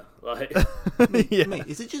player. Like Yeah. Mate,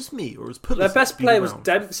 is it just me or is Pulisic? their best been player was around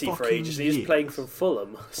Dempsey for fucking ages. And he was years? playing for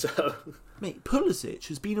Fulham, so Mate, Pulisic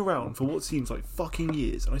has been around for what seems like fucking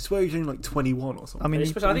years, and I swear he's only like 21 or something. I mean, I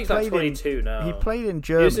think he's like played in- 22 now. He played in was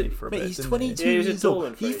Germany in- for a Mate, bit. he's didn't 22 Yeah, he was years at old.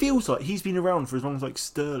 Dortmund for He ages. feels like he's been around for as long as like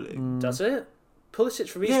Sterling. Does it? Pulisic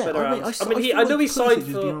for me Yeah, has been around. I I know he signed Pulisic has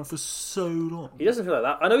been for. around for so long. He doesn't feel like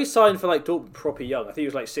that. I know he signed for like Dortmund proper young. I think he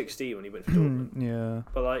was like 16 when he went for Mm, Dortmund. yeah.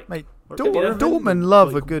 But like, Mate, Like, Dortmund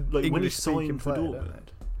love like, a good like when he English-speaking signed for player, Dortmund.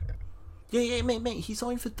 don't Yeah, mate, he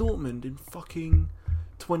signed for Dortmund in fucking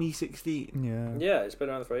 2016. Yeah. yeah, it's been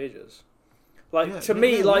around for ages. Like Yeah, to yeah,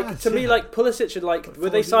 me, yeah, like yeah, to me, yeah. like Pulisic and like Like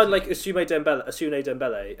when they 5 signed years like Asune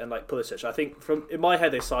Dembele and like Pulisic, I think from in my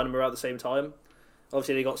head they signed them around the same time.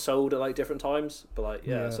 Obviously they got sold at like different times, but like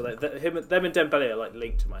yeah, Yeah. so them and Dembele are like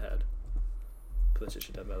linked in my head. Pulisic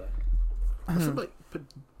and Dembele. I feel like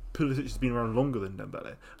Pulisic has been around longer than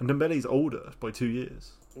Dembele, and Dembele's older by 2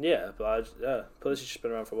 years. Yeah, but Pulisic's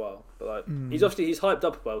been around for a while, but like Mm. he's hyped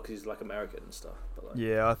up well because he's like American and stuff. But like,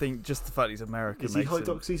 Yeah, I think just the fact he's American Is he makes hyped hthink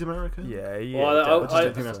up because he's American? Yeah, yeah. Well, I I- just I-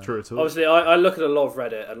 don't think that's true at all. obviously, I look at a lot of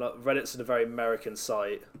Reddit, and like, Reddit's a very American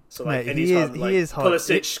site. So like Mate, he anytime is- like he is hyped.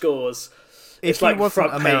 Pulisic scores, If it's he like wasn't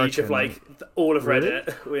front page of American, like all of Really?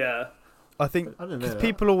 Reddit. Yeah. I think I don't know. because that.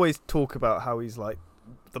 people always talk about how he's like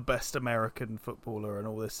the best American footballer and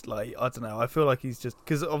all this. Like, I don't know. I feel like he's just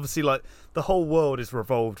because obviously like the whole world is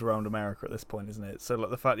revolved around America at this point, isn't it? So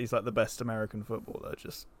like the fact he's like the best American footballer,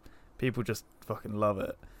 just people just fucking love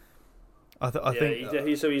it. I think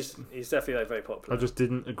He's definitely like very popular. I just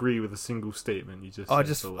didn't agree with a single statement you just. I said,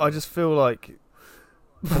 just so, I just feel like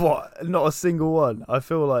what? Not a single one. I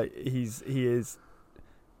feel like he is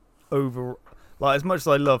over. Like as much as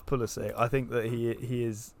I love Pulisic, I think that he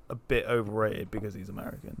is a bit overrated because he's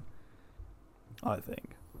American. I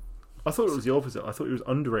think. I thought it was the opposite. I thought he was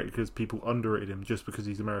underrated because people underrated him just because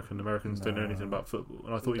he's American. Americans don't know anything about football,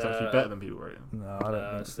 and I thought he's actually No. better than people rate him. No, I don't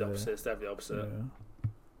think it's so. the opposite. It's definitely the opposite. Yeah.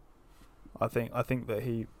 I think that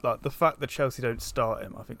he like the fact that Chelsea don't start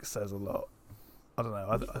him. I think says a lot.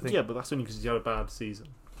 I don't know. I think Yeah, but that's only because he had a bad season.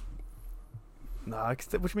 nah.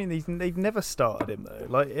 Which means they've never started him though.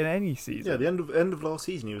 Like in any season. Yeah, the end of last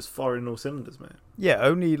season, he was firing all cylinders, mate. Yeah,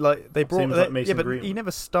 only like they brought. Same as, like, Mason yeah, but Greenwood. he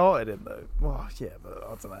never started him though. Well, yeah, but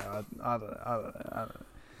I don't know. I don't know.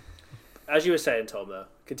 As you were saying, Tom, though,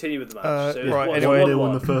 continue with the match. Uh, So it was right, what, anyway, Anyway, 1-1? they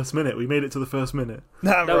won the first minute. We made it to the first minute.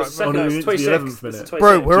 Nah, That was the second. no, That was it's 26. the 11th This is minute. 26.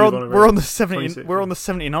 Bro, we're Giovanni on the Reyna. 70. We're on the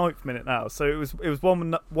 79th minute now. So it was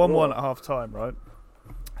 1-1 Whoa. at half time, right?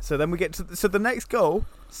 So then we get to the next goal,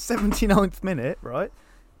 79th minute, right?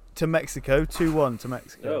 To Mexico, 2-1 to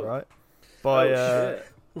Mexico, Oh. right? By Oh, shit.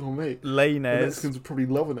 Oh, mate. The Lainez. Mexicans are probably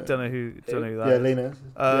loving it. Don't know who that Yeah, is.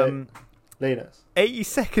 Lainez. Lainez.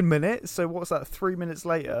 82nd minute. So what's that? 3 minutes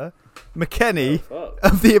later, McKennie Oh,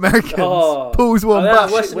 fuck. of the Americans Oh. pulls one Oh, yeah,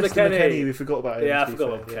 back. Weston Weston McKennie. McKennie, we forgot about him. Yeah, I to be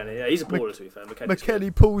forgot about fair, McKennie. Yeah, he's a baller, to be fair. McKennie's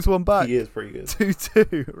McKennie pulls one back. He is pretty good.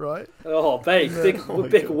 2-2, right? good. Oh, mate. Big, Oh my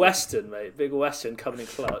big God. Western, mate. Big Western coming in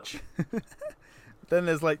clutch. Then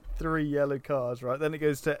there's like 3 yellow cards, right? Then it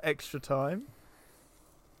goes to extra time.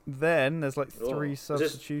 Then there's like Oh, 3 is this-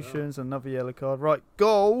 substitutions, another yellow card. Right,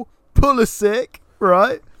 goal, Pulisic,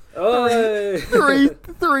 right? Oh,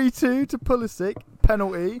 3-2 to Pulisic,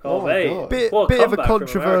 penalty. oh, my mate. God. Bit What a of a comeback from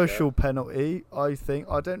controversial penalty, I think.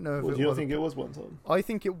 I don't know if Well, it do you was. not think it was one, Tom? I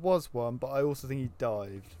think it was one, but I also think he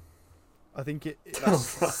dived. I think it.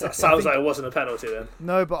 That sounds like it wasn't a penalty then.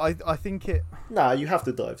 No, but I think it. Nah, you have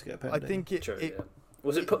to dive to get a penalty. I think it. True, it yeah.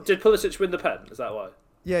 Was it? Did Pulisic win the pen? Is that why?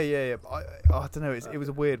 Yeah. I don't know. It was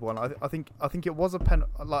a weird one. I think it was a pen.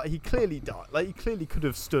 Like he clearly died. Like he clearly could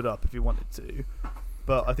have stood up if he wanted to,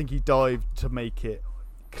 but I think he dived to make it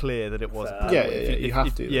clear that it was. Fair. A penalty. Yeah, you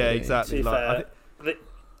have to, Yeah, yeah. exactly. To be Like, fair,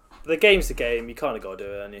 the game's the game. You kind of got to do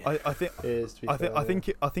it, haven't you? I think. It is, to be I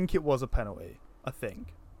fair, think it was a penalty. I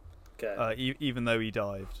think. Okay. Even though he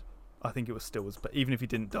dived, I think it was still was. But even if he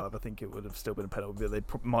didn't dive, I think it would have still been a penalty. But they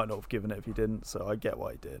might not have given it if he didn't. So I get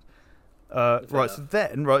why he did. Right. So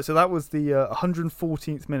that was the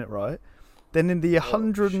 114th minute, right? Then in the Oh, shit.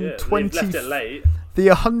 120, Left it late. the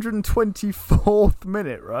 124th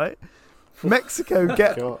minute, right? Mexico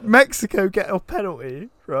get a penalty,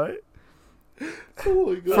 right?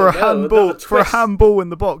 Oh my God. For a no, handball, another for a twist. handball in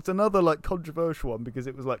the box. Another like controversial one because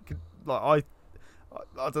it was like I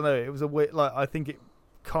don't know. It was a weird, like I think it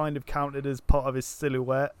kind of counted as part of his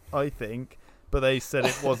silhouette. I think, but they said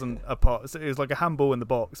it wasn't a part. So it was like a handball in the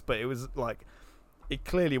box, but it was like it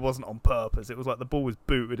clearly wasn't on purpose. It was like the ball was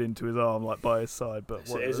booted into his arm, like by his side. But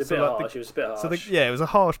So it was whatever. a So, bit like, harsh. It was a bit harsh. yeah, it was a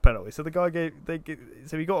harsh penalty. So the guy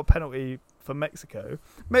so he got a penalty for Mexico.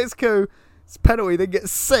 Mexico's penalty then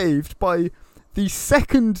gets saved by the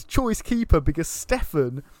second choice keeper because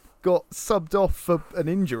Stefan got subbed off for an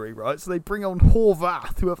injury, right? So they bring on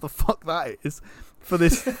Horvath, whoever the fuck that is, for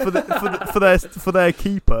this for their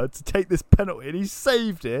keeper to take this penalty, and he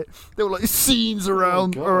saved it. There were like scenes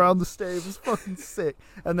around the stadium. It was fucking sick.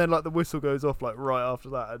 And then like the whistle goes off like right after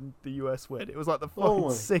that, and the US win. It was like the fucking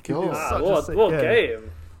my sick. It was God. such a what sick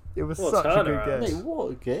game? It was What such a turnaround. good Mate, game.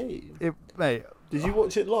 what a game. Mate, Did you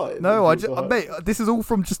watch it live? no, Or I was it just, live? mate, this is all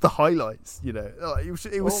from just the highlights, you know. Like, it was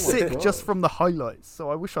Oh my sick God. just from the highlights. So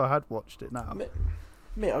I wish I had watched it now.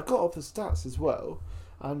 Mate, I got off the stats as well,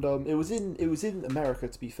 and it was in America,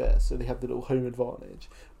 to be fair, so they had the little home advantage.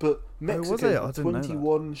 But Mexico was it? I had didn't know that.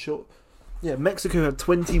 21 shot. Yeah, Mexico had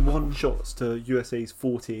 21 shots to USA's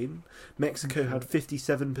 14. Mexico had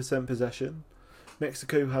 57% possession.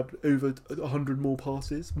 Mexico had over 100 more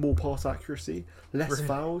passes, more pass accuracy, less Really?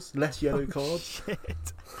 fouls, less yellow cards.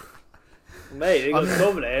 Shit. Mate, they got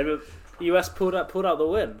dominated, but US pulled out the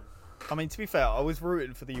win. I mean, to be fair, I was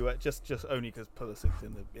rooting for the US just only because Pulisic's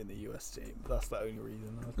in the US team. That's the only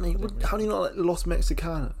reason. Mate, how do you not like Los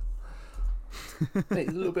Mexicana? Mate,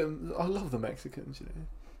 a little bit. I love the Mexicans, you know.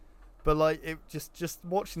 But like, it just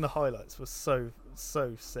watching the highlights was so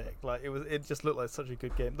sick. Like it just looked like such a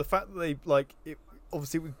good game. The fact that they like it.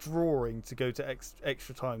 Obviously, it was drawing to go to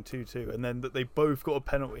extra time 2-2, and then that they both got a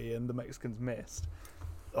penalty and the Mexicans missed.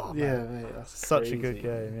 Oh, Yeah, man. mate, that's Such crazy. a good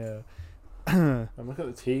game, yeah. And look at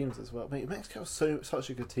the teams as well. Mate, Mexico was such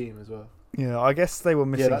a good team as well. Yeah, I guess they were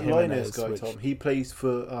missing Yeah, that Jimenez, Linus guy, which... Tom. He plays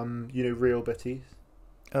for Real Betis.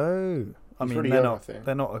 Oh, I He's mean, really they're young, not. I think.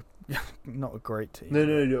 They're not not a great team.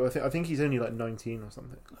 No. I think he's only like 19 or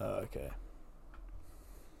something. Oh, okay.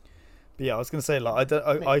 But yeah, I was gonna say like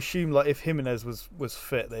I assume like if Jimenez was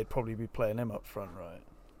fit, they'd probably be playing him up front, right?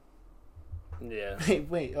 Yeah.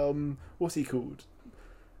 Wait, what's he called?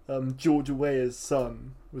 George Weah's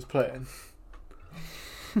son was playing.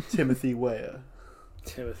 Timothy Weah.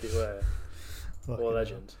 Timothy Weah. Fucking What a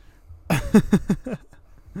hell.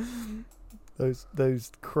 legend.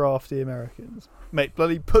 Those crafty Americans, mate.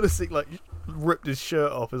 Bloody Pulisic like ripped his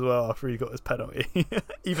shirt off as well after he got his penalty,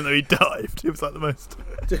 even though he dived. It was like the most.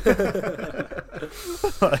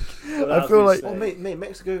 I feel like mate,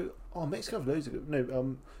 Mexico. Mexico have loads of good.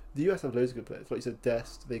 No, the US have loads of good players. Like you said,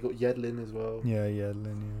 Dest. They got Yedlin as well. yeah,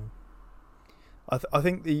 Lynn. I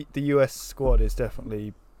think the US squad is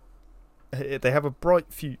definitely. They have a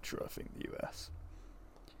bright future. I think the US.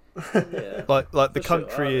 Yeah. Like the For sure,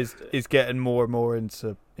 country I is getting more and more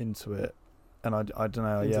into it, and I don't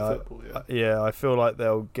know. Into Yeah, football, I feel like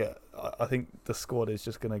they'll get. I think the squad is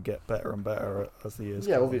just going to get better and better as the years.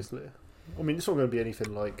 Yeah, go on. obviously. I mean, it's not going to be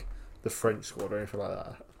anything like the French squad or anything like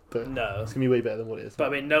that. But No, it's going to be way better than what it is. but I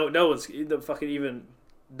mean, no one's fucking even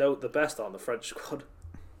the best on the French squad.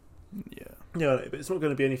 Yeah. Yeah, I know, but it's not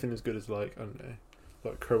going to be anything as good as like I don't know,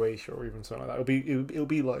 like Croatia or even something like that. It'll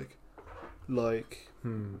be like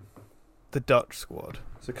The Dutch squad,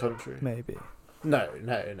 it's a country. maybe. No.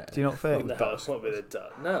 Do you not think? No, it's not with the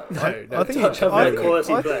Dutch. No, No, I think Dutch have I no quality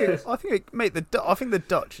think players. I think mate, I think the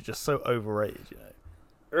Dutch are just so overrated. You know.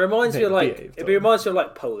 It reminds me of like Behaved, it reminds me of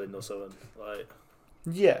like Poland or something. Like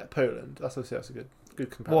Yeah, Poland. That's a good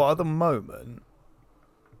comparison. What at the moment?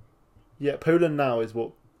 Yeah, Poland now is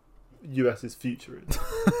what US's future is.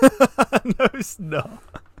 No, it's not.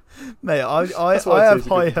 Mate, I That's why have it's a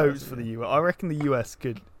good high hopes comparison, for the yeah. US. I reckon the US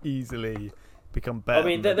could easily become better. I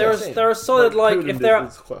mean, than they're the a solid like Poland if they're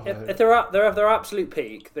is quite high if they're at their absolute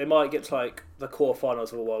peak, they might get to like the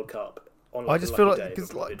quarterfinals of a World Cup. On, like, I just feel like day, because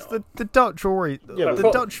but probably like not. the Dutch already Yeah, the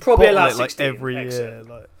but Dutch probably bottle last it, like 16, every year. exit.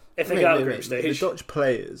 Like, if they get out of the group The stage, Dutch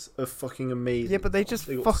players are fucking amazing. yeah, but they just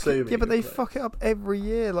got fuck so it. many Yeah, but good they players. fuck it up every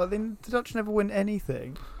year. Like the Dutch never win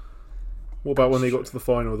anything. What about when they got to the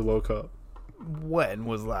final of the World Cup? When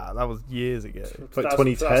was that? That was years ago. Like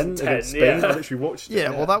 2010 against Spain. yeah. I literally watched it. Yeah,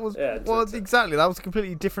 well, that was Yeah, well, 2010. exactly. That was a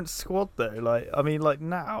completely different squad, though. Like, I mean, like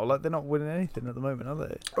now, like they're not winning anything at the moment, are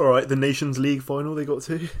they? All right, the Nations League final they got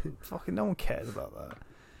to. Fucking no one cares about that.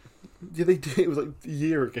 Yeah, they did. It was like a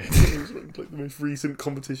year ago. It was like the most recent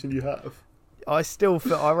competition you have. I still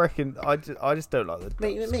feel. I reckon. I just don't like the.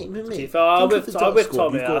 Mate. If I'm Think of with the Dutch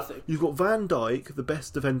squad. Tommy, You've got Van Dijk, the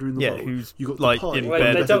best defender in the Yeah, world. who's, you got like, Depay, in the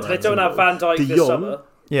bed best they defender don't in the have world. Van Dijk De this Jong. summer.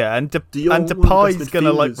 Yeah, and De Jong, and one of the Depay's best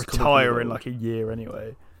gonna like midfielders coming retire through in the like a year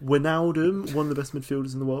anyway. Wijnaldum, one of the best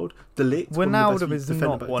midfielders in the world. De Ligt, Wijnaldum is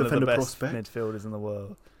not one of the defender best prospect. midfielders in the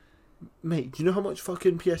world. Mate, do you know how much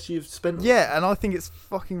fucking PSG have spent on him? Yeah, and I think it's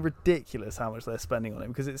fucking ridiculous how much they're spending on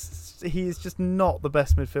him because he is just not the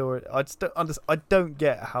best midfielder. I just don't I don't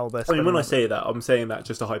get how they're. I Spending mean, when I on say that, I'm saying that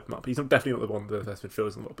just to hype him up. He's definitely not one of the best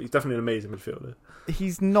midfielders in the world, but he's definitely an amazing midfielder.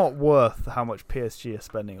 he's not worth how much PSG are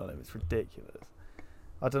spending on him. It's ridiculous.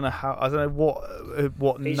 I don't know how. I don't know what.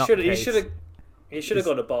 He nutcase- should have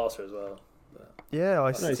gone to Barca as well. Yeah, I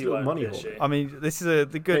No, see. he's got money on. I mean, this is the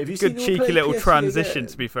Mate, have you good seen him cheeky play little PSG transition. again?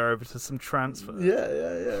 To be fair, over to some transfer.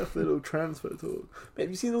 Yeah, for the little transfer talk. Mate, have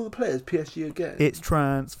you seen all the players PSG again? It's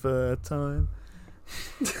transfer time.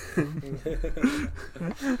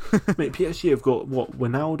 Mate, PSG have got what?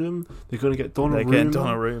 Wijnaldum. They're going to get They're Donnarumma. getting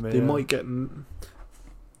Donnarumma. They yeah.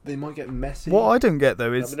 might get Messi. What I don't get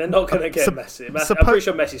though I is mean, they're not going to get sup- Messi. suppo- I'm pretty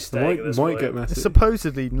sure Messi's They staying at this might point. get Messi.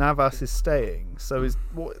 supposedly Navas is staying. So is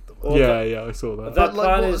what? Well, Yeah, I saw that. That But, like,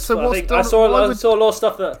 plan what- is. so I what's think I Don- saw why I would- saw a lot of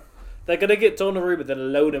stuff that they're going to get Donnarumma,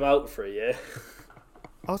 then loan him out for a year.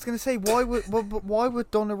 I was going to say why would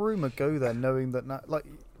Donnarumma go there knowing that like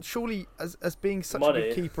surely as being such a Money.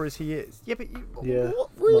 good keeper as he is. Yeah, but Yeah, what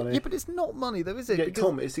really? money. Yeah, but it's not money though, is it? Yeah, Because-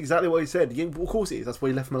 Tom, it's exactly what he said. Yeah, of course it is. That's why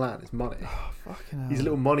he left Milan. It's money. Fucking hell. He's a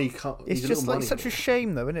little money. It's just like such a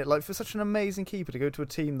shame, though, isn't it? Like for such an amazing keeper to go to a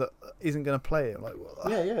team that isn't going to play him. Like,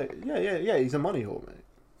 Yeah. He's a money whore, mate.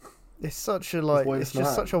 it's such a like, why it's it's just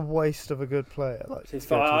mad. such a waste of a good player. Like, to It's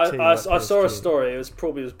go to a fine. team I like saw a PSG. story. It was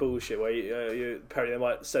probably bullshit. Where apparently they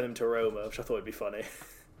might send him to Roma, which I thought would be funny.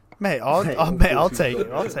 Mate, Mate, I'll take him.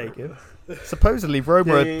 I'll take him. Supposedly,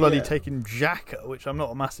 Roma are bloody yeah. taking Xhaka, which I'm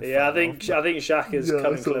not a massive. Yeah, I fan think of. Shaq is Yeah, I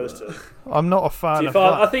coming saw close that. to. I'm not a fan of.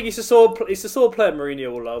 I that. think he's the sort of player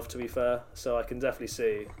Mourinho will love. To be fair, so I can definitely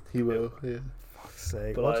see. He will. Yeah. Fuck's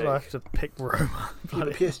sake, But why did I like- have to pick Roma? Yeah,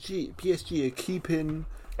 Bloody- but PSG are keeping.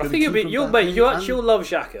 I gonna think keep him you'll back mate, in you and- actually will love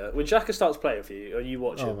Xhaka when Xhaka starts playing for you and you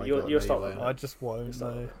watch Oh him. my You'll God, no, start you loving won't. I him. just won't.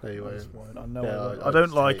 Stop. No, No, you I just won't. won't. I know. Yeah, I, won't. I I don't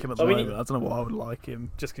just like hate him at I the mean, moment. I don't know why I would like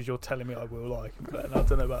him. Just because you're telling me I will like him, but I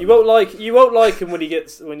don't know about. You won't like him when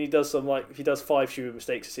he does some like if he does 5 stupid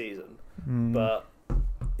mistakes a season, Mm. but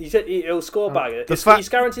he'll score a banger. He's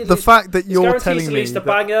guaranteed. The fact that he's you're guaranteed telling at me least a that,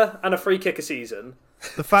 banger and a free kick a season.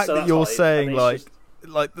 the fact so that that's you're hype, saying and like. he's just-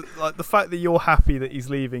 Like the fact that you're happy that he's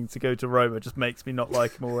leaving to go to Roma just makes me not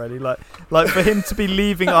like him already. Like for him to be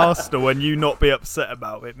leaving Arsenal and you not be upset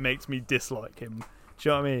about it makes me dislike him Do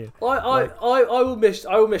you know what I mean? I will miss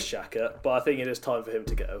Xhaka, but I think it is time for him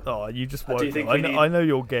to go. Oh, you just I won't. do think I know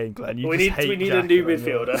your game, Glenn. You we just need hate a new Xhaka,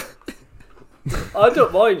 midfielder. I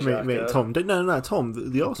don't mind Xhaka. Mate, Tom,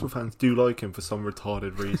 Tom. The Arsenal fans do like him for some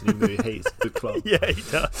retarded reason, even though he hates the club. Yeah, he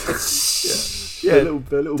does. Yeah, they're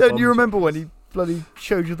little Don't you bums. remember when he bloody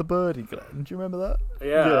showed you the birdie, Glenn? Do you remember that? Yeah,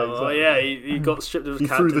 Yeah, well, exactly. he got stripped of his He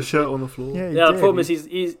captain. threw the shirt on the floor. Yeah, he Yeah, did. the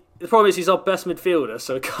problem is he's our best midfielder,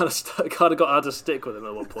 so it kind of got out of stick with him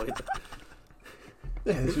at one point.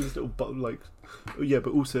 Yeah, this was little but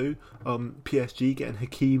also PSG getting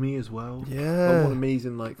Hakimi as well. Yeah. What an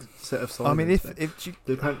amazing set of signings. I mean, if you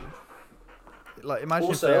imagine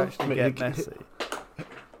Also, if they actually get Messi.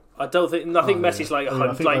 I think Messi's I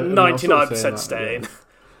was 99% saying staying. that,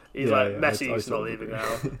 He's Yeah, like yeah, Messi's I not saw leaving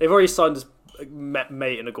that. now. They've already signed his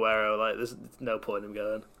mate in Aguero. Like, there's no point in him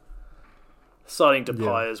going. Signing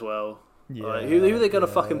Depay as well. Yeah, Like, who are they going to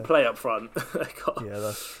fucking play up front? Yeah,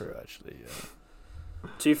 that's true. Actually, yeah.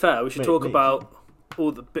 To be fair, we should talk about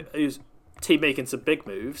all the who's team making some big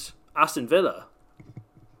moves. Aston Villa.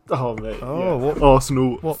 Oh mate. Oh, yeah. what-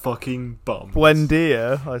 Arsenal what- fucking bums.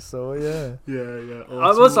 Buendia, I saw. Yeah. Yeah. I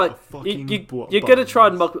was Arsenal like, are fucking you're going to try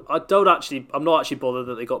and bums. mug. I'm not actually bothered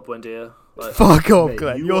that they got Buendia. Like, Fuck off, Mate,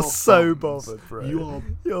 Glenn. you You're are so bums. bothered, bro. You're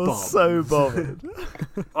You're so bums. bothered.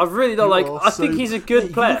 I really don't like. I think he's a good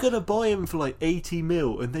Mate, player. You're gonna buy him for 80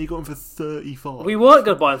 mil, and they got him for 35. We weren't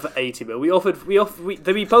going to buy him for 80 mil.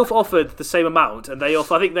 We both offered the same amount, and I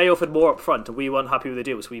think they offered more up front, and we weren't happy with the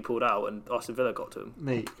deal, so we pulled out, and Aston Villa got to him.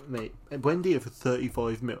 Mate, Buendia for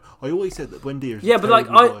 35 mil. I always said that Buendia is Yeah, a but, like,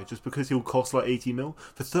 terrible guy just because he'll cost 80 mil.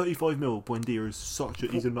 For 35 mil, Buendia is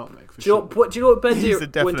he's a nutmeg for Do you know sure. what? Do you know what He's a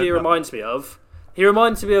definite Buendia reminds me of? He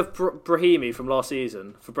reminds me of Brahimi from last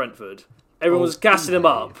season for Brentford. Everyone was gassing him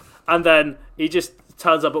up, and then he just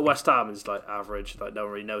turns up at West Ham and is like average. Like, no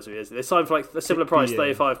one really knows who he is. They signed for a similar price, Yeah.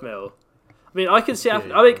 35 mil. I mean, I can see. Yeah.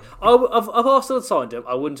 I think if Arsenal had signed him,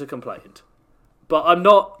 I wouldn't have complained. But I'm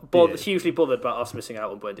not hugely bothered about us missing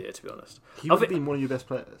out on Buendia, to be honest. He would have been one of your best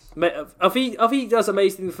players. Mate, if he does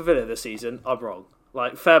amazing for Villa this season, I'm wrong.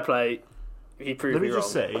 Like, fair play, he proved Let me me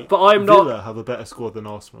just wrong. say, But I'm Villa not. have a better squad than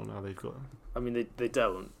Arsenal now. They've got him. I mean, they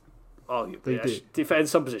don't. Arguably, They do. In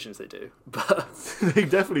some positions they do, but They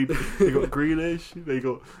got Grealish. They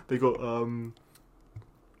got I mean,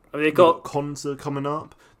 they they've got. got Konsa coming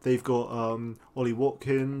up. They've got Ollie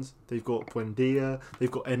Watkins. They've got Buendia.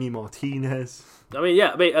 They've got Eni Martinez. I mean,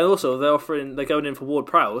 and also they're going in for Ward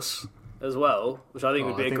Prowse as well, which I think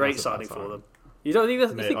would be a great that's a bad signing for sign. them. You don't think that?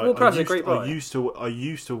 You Mate, think Ward Prowse is a great I buy? used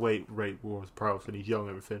to rate Ward Prowse when he's young and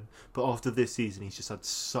everything, but after this season, he's just had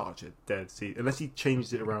such a dead season. Unless he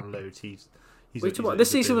changes it around loads, he's. This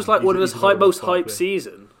season was like one of his most hyped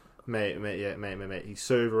season. Mate. He's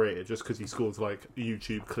so overrated just because he scores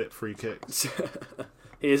YouTube clip free kicks.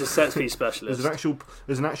 He is a set piece specialist.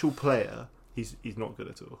 There's an actual player. He's not good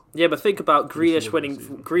at all. Yeah, but think about Grealish This winning.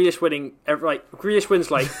 season. Grealish wins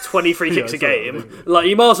 20 free kicks Yeah, a game. it's not- Like,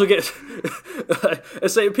 you might as well get.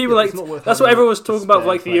 So people Yeah, it's not worth that's what having everyone was a talking about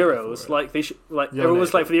for spare the player Euros. for it. Like they Yeah, everyone no,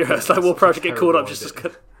 was like for the yeah, Euros. Like, that's Ward Prowse should a get called up terrible just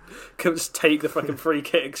idea. to just take the fucking free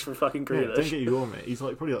kicks from fucking Yeah, don't Grealish. get you wrong, mate. He's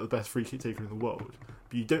probably the best free kick taker in the world.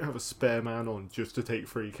 But you don't have a spare man on just to take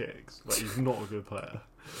free kicks. He's not a good player.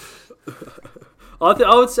 I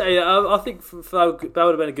would say I think that would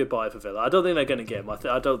have been a good buy for Villa. I don't think they're going to get him.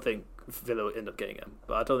 I don't think Villa will end up getting him,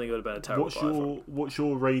 but I don't think it would have been a terrible buy. What's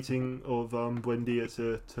your rating of Buendia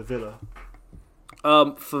to Villa?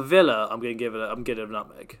 For Villa, I'm going to give it a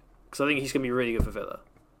nutmeg because I think he's going to be really good for Villa.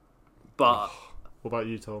 But What about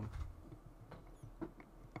you, Tom?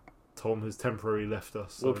 Tom has temporarily left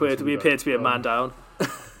us. we appear to be a man down.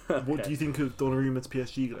 What do you think of Donnarumma to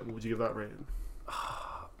PSG? Glenn? What would you give that rating?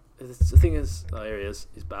 The thing is, here he is.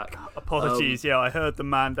 He's back. Apologies. Yeah, I heard the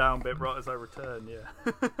man down bit right as I returned.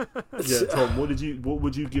 Yeah. Yeah, Tom. What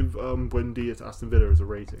would you give Buendia to Aston Villa as a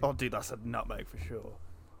rating? Oh, dude, that's a nutmeg for sure.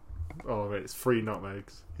 Oh, mate, it's 3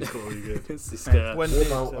 nutmegs. He's got really good. It's When-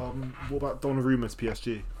 What about Donnarumma to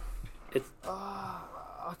PSG?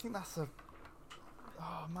 I think that's a.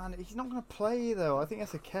 Oh man, he's not going to play though. I think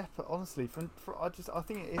that's a Kepa. Honestly, I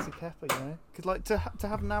think it is a Kepa. You know, because to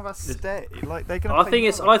have Navas stay, they're going to.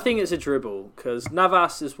 I think it's a dribble because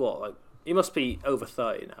Navas is what he must be over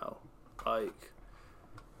 30 now.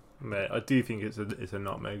 Mate, I do think it's a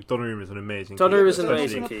nutmeg. Donnarumma is an amazing. Donnarumma's an keeper,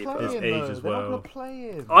 amazing especially keeper. His age as They're not well. going to play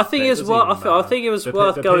him. I think Mate, it's it doesn't worth. even I matter. think it was They're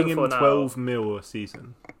worth paying going him for now. 12 mil a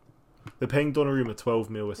season. They're paying Donnarumma 12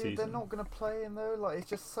 mil a Dude, season. they're not going to play him though. It's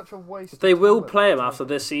just such a waste. They of will talent. play him after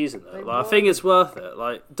this season though. They I think won't. it's worth it.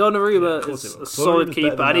 Yeah, Donnarumma of course is it will. a solid Donnarumma's better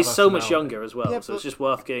keeper than and he's Navas so much now. younger as well. Yeah, so it's but- just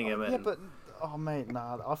worth getting him Yeah, in. but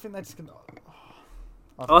I think they're just going to.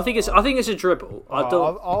 I think it's a dribble. I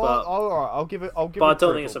don't. I'll give it. but I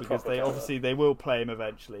don't think it's a because proper they will play him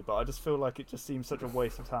eventually. But I just feel like it just seems such a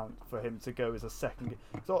waste of talent for him to go as a second.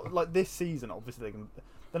 So like this season, obviously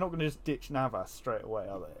they're not going to just ditch Navas straight away,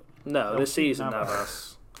 are they? No, They'll this keep season Navas.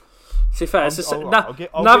 Navas. To be fair, I'll give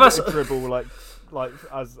Navas. it a dribble like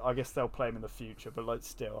as I guess they'll play him in the future. But like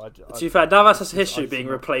still, To be fair, Navas has a history of being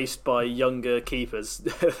replaced by younger keepers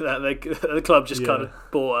that the club just kind of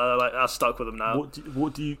bought, are stuck with them now.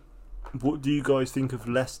 What do you guys think of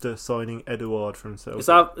Leicester signing Edouard from Celtic? Is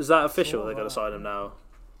that official? They're going to sign him now.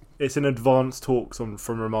 It's in advanced talks from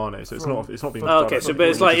Romano, so it's not being. Okay, so but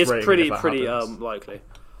it's pretty happens. likely.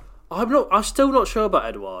 I'm still not sure about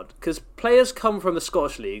Edouard because players come from the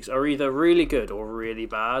Scottish leagues are either really good or really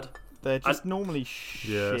bad. They're just normally shit.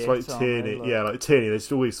 Yeah, it's like Tierney. Like Tierney, they're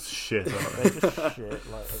just always shit. They're just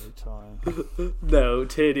shit like every time. No,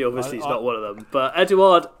 Tierney obviously is not one of them. But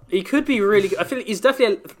Edouard, he could be really good. I feel like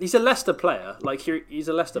he's a Leicester player. Like he's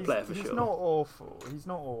a Leicester player for sure. He's not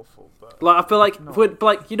awful. But like I feel like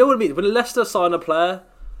you know what I mean. When Leicester sign a player,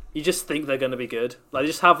 you just think they're going to be good. Like they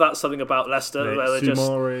just have that something about Leicester mate, where they're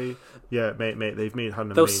Soumare, mate, they've made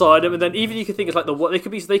they'll sign him, and then even you could think it's like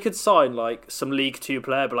they could sign like some League Two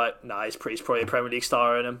player, but like nah, he's probably a Premier League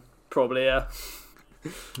star in him. Probably, yeah.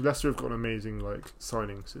 Leicester have got an amazing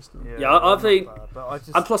signing system. Yeah, I think,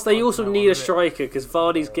 just, and plus they also need a striker because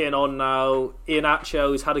Vardy's getting on now.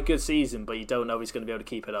 Iheanacho's had a good season, but you don't know if he's going to be able to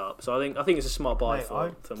keep it up. So I think it's a smart buy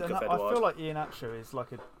for them. I feel like Iheanacho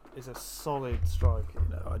is a solid striker. You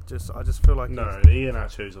know, I just feel like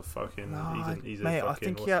Iheanacho's a fucking. He's a fucking. I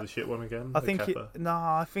think what's the shit one again? I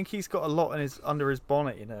think he's got a lot under his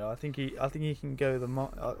bonnet. You know, I think he can go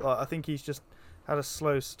I think he's just had a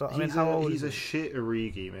slow start. How old is he? He's a shit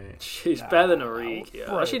Origi, mate. He's better than Origi.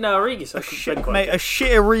 Actually, no, Origi's a shit. A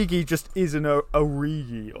shit Origi just isn't a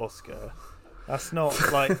Origi, Oscar. That's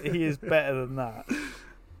not like he is better than that.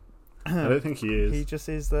 I don't think he is. He just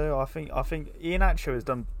is though. I think Iheanacho has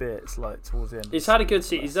done bits like towards the end. He's had a good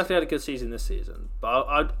season. He's definitely had a good season this season.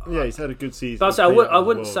 But he's had a good season. I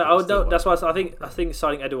wouldn't say. I would know. That's why I think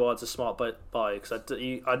signing Edouard's a smart buy because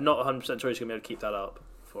I'm not 100% sure he's going to be able to keep that up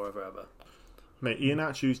forever ever. Mate,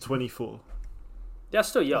 Iheanacho's 24. Yeah,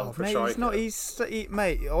 still young for sure.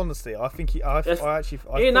 Mate, honestly, I think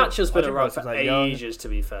Iheanacho's been around for ages. To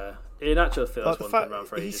be fair, Iheanacho feels been around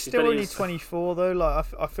for ages. He's still only 24 though. Like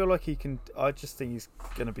I feel like he can. I just think he's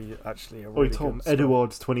going to be actually a really good.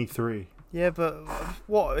 Edouard's 23. Yeah, but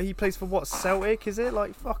what he plays for? Celtic? Is it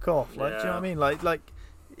like fuck off? Like, do you know what I mean? Like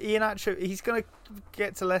Iheanacho, he's going to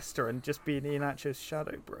get to Leicester and just be in Iheanacho's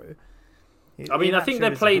shadow, bro. I mean, I think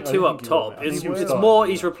they play two up top. It's more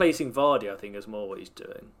he's replacing Vardy. I think is more what he's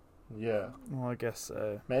doing. Yeah. Well, I guess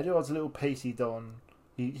so. Edouard's a little pacey don.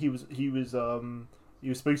 He was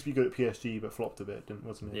supposed to be good at PSG, but flopped a bit,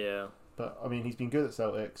 wasn't he? Yeah. But I mean, he's been good at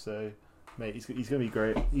Celtic, so mate, he's going to be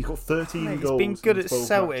great. He's got 13 goals. He's been good at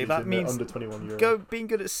Celtic. That means under 21 Euro. Being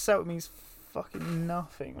good at Celtic means fucking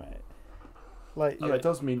nothing, mate. Like, it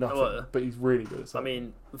does mean nothing, but he's really good at Celtic. I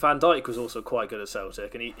mean, Van Dijk was also quite good at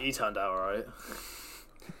Celtic, and he turned out alright.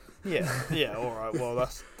 Yeah, alright. Well,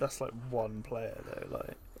 that's like one player though.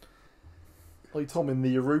 Like Tom in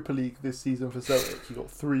the Europa League this season for Celtic, he got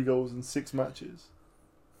 3 goals in 6 matches.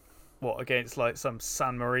 What, against like some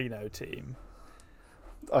San Marino team?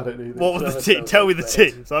 I don't know. What was the team? Tell me the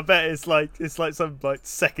teams. I bet it's like some like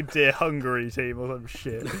second tier Hungary team or some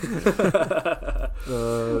shit.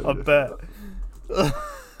 I bet.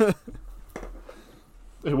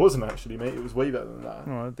 It wasn't actually, mate. It was way better than that.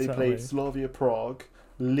 Oh, they played Slavia Prague,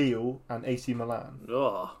 Lille, and AC Milan.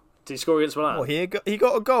 Oh, did he score against Milan? Well, he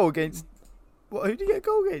got a goal against. What? Who did he get a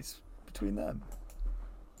goal against between them?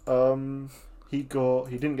 He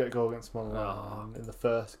didn't get a goal against Milan in the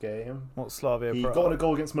first game. What, Slavia Prague? He got a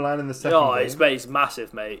goal against Milan in the second game. He's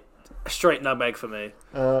massive, mate. Straight nutmeg for me.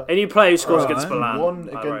 Any player who scores against Milan. He won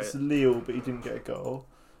against Lille, but he didn't get a goal.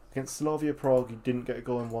 Against Slavia Prague, he didn't get a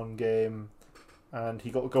goal in one game, and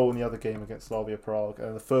he got a goal in the other game against Slavia Prague. And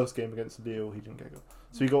in the first game against Lille, he didn't get a goal.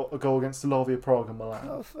 So he got a goal against Slavia Prague and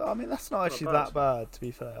Milan. I mean, that's not actually that bad, to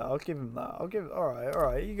be fair. I'll give him that. All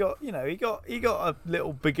right. He got a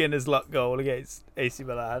little beginner's luck goal against AC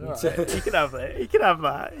Milan. All right. He can have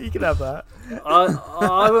that.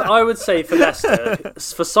 I would say for Leicester,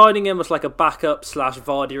 for signing him as like a backup /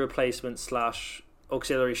 Vardy replacement /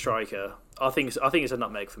 auxiliary striker, I think it's a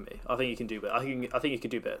nutmeg for me. I think he can do bits. I think he can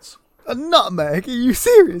do bits. A nutmeg? Are you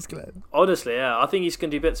serious, Glenn? Honestly, yeah. I think he's going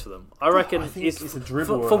to do bits for them. I reckon it's a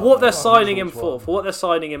dribble for what they're signing him for what they're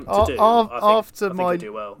signing him to do. I think he'll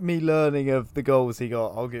do well. Me learning of the goals he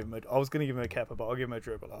got, I was going to give him a Kepa, but I'll give him a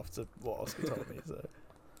dribble after what Oscar told me. So.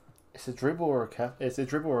 It's a dribble or a cap. It's a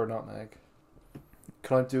dribble or a nutmeg.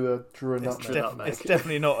 Can I do a drew a nutmeg? It's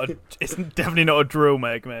definitely not a. It's definitely not a drill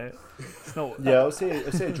meg, mate. It's not. Yeah, I'll say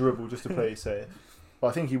a dribble just to play it safe. But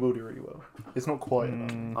I think he will do really well. It's not quite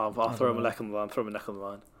enough. I'll throw him a neck on the line. Throw him a neck on the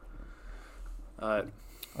line.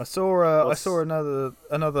 I saw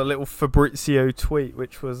another little Fabrizio tweet,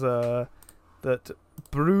 which was that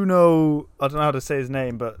Bruno, I don't know how to say his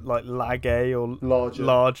name, but like Lage or larger.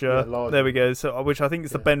 Yeah, larger. There we go. So which I think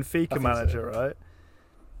is the Benfica manager, so. right?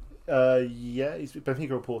 Yeah, he's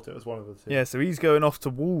Benfica or Porto as one of the two. Yeah, so he's going off to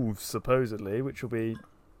Wolves supposedly, which will be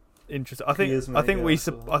interesting. I think we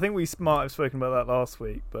might have spoken about that last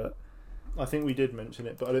week, but I think we did mention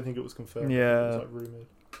it, but I don't think it was confirmed. Yeah. It was like rumoured.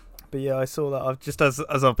 But yeah, I saw that. I've just as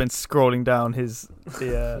I've been scrolling down Mate,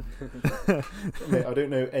 I don't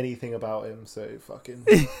know anything about him, so fucking.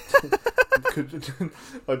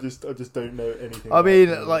 I just don't know anything. I mean,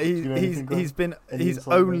 about him. like he's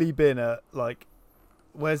only there? been at like,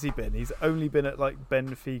 where's he been? He's only been at like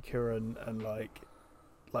Benfica and like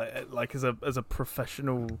as a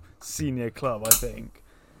professional senior club, I think.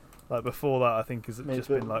 Like before that, I think has just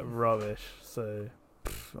been like rubbish. So.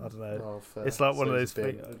 I don't know. Oh, it's like one of those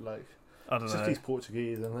things. Like, I don't know. Just these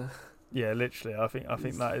Portuguese, isn't there? Yeah, literally. I think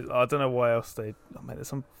that is. I don't know why else they. Oh man, there's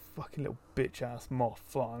some fucking little bitch ass moth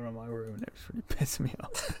flying around my room, and it's really pissing me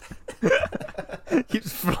off.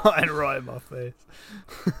 Keeps flying right in my face.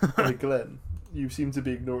 Hey Glenn, you seem to be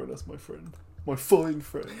ignoring us, my friend. My fine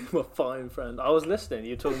friend. My fine friend. I was listening.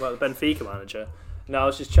 You were talking about the Benfica manager. No, I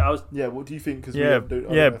was just. Yeah, what do you think? Because yeah, I don't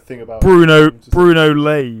know a thing about Bruno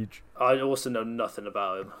Lage. I also know nothing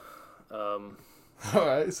about him.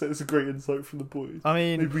 Alright, so it's a great insight from the boys. I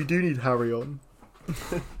mean, maybe we do need Harry on.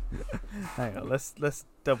 Hang on, let's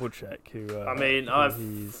double check who. I mean,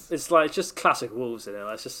 it's like just classic Wolves in it.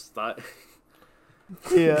 It's just like.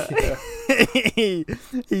 Yeah.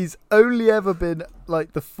 He's only ever been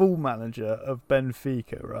like the full manager of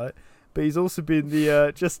Benfica, right? But he's also been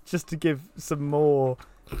the just to give some more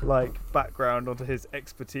like background onto his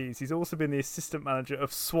expertise. He's also been the assistant manager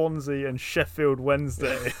of Swansea and Sheffield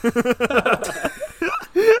Wednesday.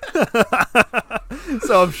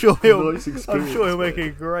 So I'm sure he'll make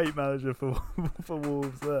a great manager for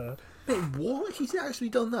Wolves there. Wait, what? He's actually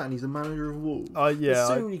done that, and he's a manager of Wolves. Yeah, there's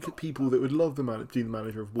so many people that would love being the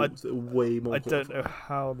manager of Wolves that are way more. I don't know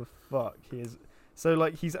how the fuck he is. So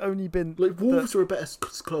like he's only been like Wolves are a better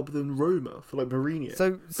club than Roma for like Mourinho.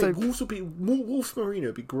 So Wolves would be Wolves Mourinho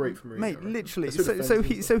would be great for Mourinho. Mate, literally. So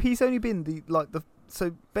he's only been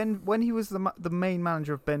when he was the main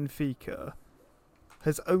manager of Benfica,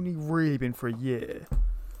 has only really been for a year.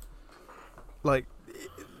 Like,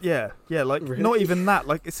 yeah, like really? Not even that.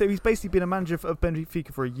 Like, so he's basically been a manager of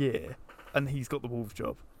Benfica for a year, and he's got the Wolves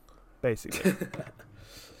job, basically.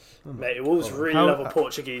 Mate, Wolves really love a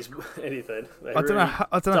Portuguese anything. I don't know how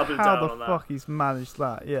the fuck he's managed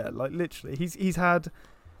that. Yeah, like literally, he's had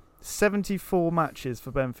 74 matches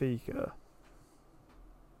for Benfica,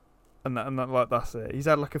 and that's it. He's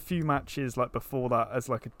had like a few matches like before that as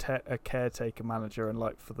like a caretaker manager and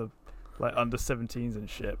like for the like under 17s and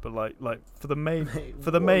shit. But like for the main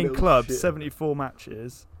club, shit. 74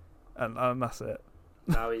 matches, and that's it.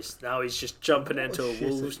 Now he's just jumping into a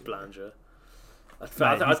Wolves manager. I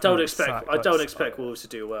don't expect Wolves to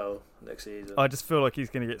do well next season. I just feel like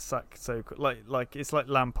he's going to get sacked so quick. Like it's like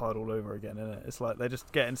Lampard all over again, isn't it? It's like they're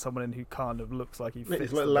just getting someone in who kind of looks like he fits.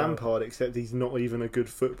 It's like Lampard, except he's not even a good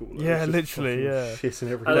footballer. Yeah, literally, yeah.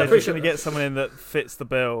 Shitting everything. They're just going to get someone in that fits the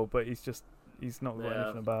bill, but he's not got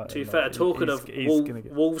anything about it. To be fair, talking of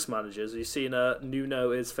Wolves managers, have you seen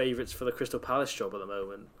Nuno is favourites for the Crystal Palace job at the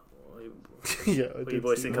moment? Yeah, what do you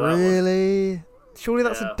boys think of that one? Really? Surely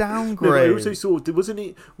that's a downgrade. No, I also saw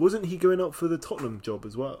wasn't he going up for the Tottenham job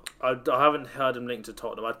as well? I haven't heard him linked to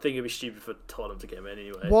Tottenham. I think it'd be stupid for Tottenham to get him in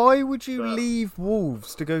anyway. Why would you leave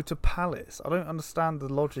Wolves to go to Palace? I don't understand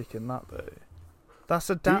the logic in that though. That's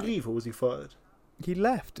a Did he leave or was he fired? He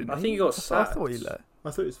left, didn't he? I think he got sacked. I thought he left.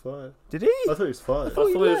 I thought he was fired. Did he? I thought he was fired. I thought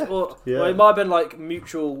he left. Well, it might have been like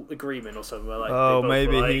mutual agreement or something. Like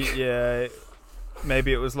maybe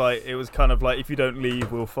maybe it was kind of like if you don't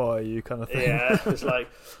leave, we'll fire you, kind of thing. Yeah, it's like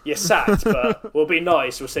you're sacked, but we'll be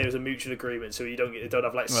nice. We'll say it was a mutual agreement, so you don't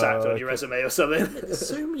have like sacked on your resume or something. There's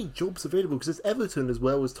so many jobs available because there's Everton as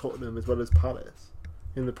well as Tottenham as well as Palace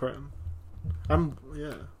in the Prem.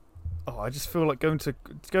 Yeah. Oh, I just feel like going to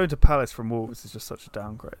Palace from Wolves is just such a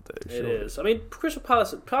downgrade, though. It is. I mean, Crystal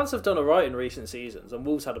Palace have done alright in recent seasons, and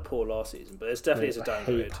Wolves had a poor last season, but it's definitely a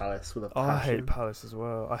downgrade. I hate Palace with a passion. I hate Palace as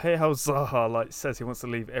well. I hate how Zaha says he wants to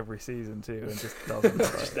leave every season too, and just doesn't.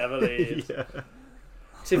 Just never leaves. Yeah.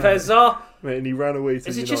 To be fair, Zaha. Mate, and he ran away to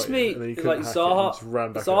Is it United, just me? and then he couldn't Like hack it and Zaha, just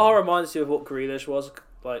ran back Zaha out. reminds me of what Grealish was.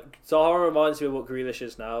 Like Zaha reminds me of what Grealish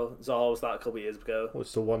is now. Zaha was that a couple of years ago.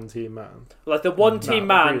 What's the one team man? Like the one team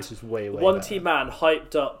man, Grealish is way one better. team man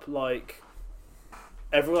hyped up like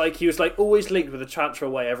everyone. Like he was like always linked with a transfer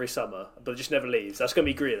away every summer, but just never leaves. That's gonna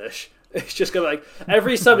be Grealish. It's just gonna like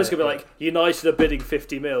every summer it's gonna be like United are bidding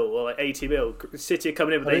 50 mil or like 80 mil. City are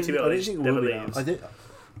coming in with 80 mil. I And don't he think just it never will be now. leaves.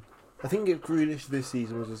 I think if Grealish this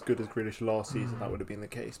season was as good as Grealish last season, that would have been the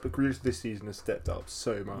case. But Grealish this season has stepped up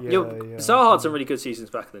so much. Yeah. Zaha had some really good seasons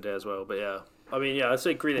back in the day as well. But yeah, I mean, yeah, I'd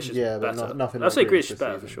say Grealish is Yeah, but better. nothing I'd like say Grealish Grealish is this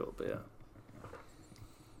better for season. sure. But yeah.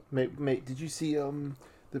 Mate, did you see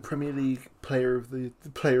the Premier League player of the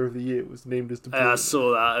year was named as De Bruyne? Yeah, I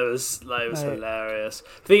saw that. It was Mate. hilarious.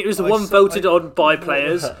 I think it was the I one saw- voted on by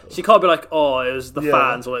players. hell? So you can't be like, oh, it was the Yeah.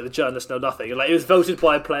 fans or like the journalists know nothing. Like it was voted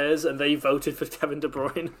by players, and they voted for Kevin De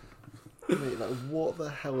Bruyne. Mate, like, what the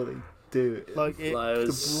hell are they doing? Like It it, was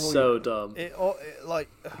De Bruyne. so dumb.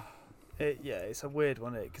 it's a weird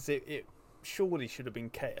one, because it surely should have been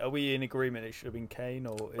Kane. Are we in agreement it should have been Kane,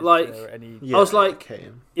 or is Like- there any? Yeah, I was like-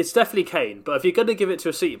 Kane. It's definitely Kane, but if you're going to give it to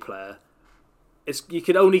a City player, you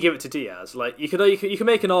can only give it to Diaz. Like you can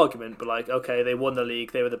make an argument, but like okay, they won the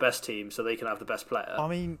league, they were the best team, so they can have the best player. I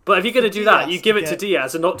mean, But if you're going to for do that, Diaz you give to it to get-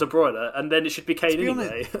 Diaz and not De Bruyne, and then it should be Kane To be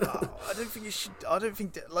anyway. I don't think you should. I don't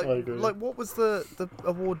think I agree. like what was the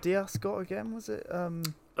award Diaz got again? Was it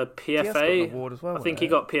A Diaz got an PFA. award as well? I think wasn't he it?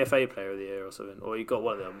 got PFA Player of the Year or something, or he got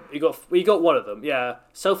one of them. He got one of them. Yeah.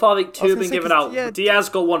 So far, I think two I was have been gonna say, given 'cause, out. yeah, Diaz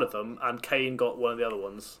got one of them, and Kane got one of the other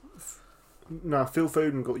ones. Nah, Phil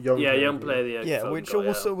Foden got young. Yeah, player young of the player of year. the year. Yeah, Foden which got,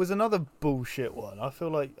 also was another bullshit one. I feel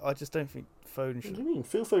like I just don't think Foden What do should. you mean?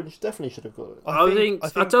 Phil Foden definitely should have got it.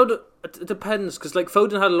 I don't. It depends because like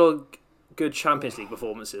Foden had a lot of good Champions League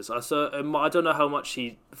performances. I don't know how much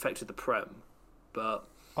he affected the Prem, but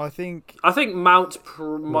I think Mount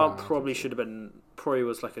Nah, probably should have been. Probably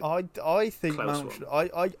was like a. I think close Mount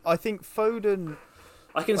one. should. I think Foden.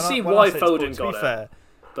 I can when see when why say it's bull- Foden to be got it, fair,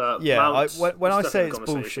 but yeah. Mount When I was say definitely it's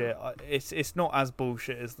a conversation. bullshit, it's not as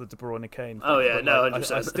bullshit as the De Bruyne Kane. Oh, thing, yeah, but, no, like,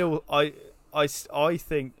 100%. I still I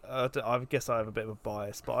think I guess I have a bit of a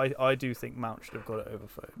bias, but I do think Mount should have got it over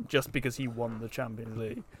Foden just because he won the Champions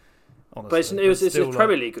League. Honestly, But it's a still,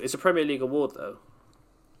 Premier League. It's a Premier League award though.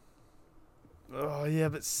 Oh yeah,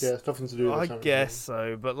 but Yeah, it's nothing to do with the I Champions guess League.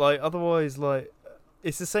 so. But like otherwise, like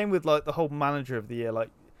it's the same with like the whole manager of the year. Like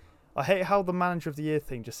I hate how the manager of the year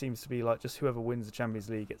thing just seems to be like just whoever wins the Champions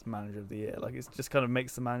League gets manager of the year. Like it just kind of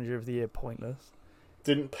makes the manager of the year pointless.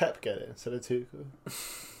 Didn't Pep get it instead of Tuchel?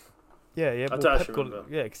 Yeah, yeah. I Well, don't Pep actually got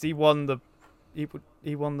remember. yeah, because he won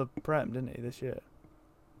the Prem, didn't he, this year?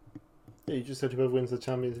 Yeah, you just said whoever wins the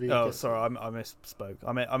Champions League. Oh, gets sorry, I misspoke.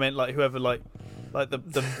 I meant like whoever like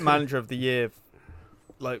the manager of the year.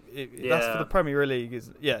 Like that's for Yeah. the Premier League,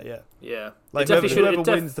 is yeah. Yeah, Like It definitely whoever should-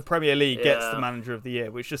 it wins the Premier League gets Yeah. the manager of the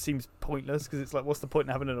year, which just seems pointless because it's like, what's the point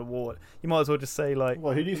in having an award? You might as well just say like,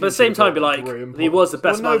 Well, who do you But at the think same should've time, be got like Graham he was the Potter?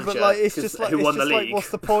 best well, no, manager. but like it's 'cause just like who it's won the just league. like what's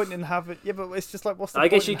the point in having? Yeah, but it's just like what's the I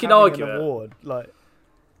point guess in you can having argue an it. award? Like,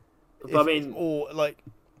 But I mean, or like,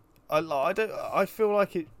 I don't. I feel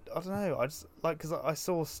like it. I don't know. I just like because I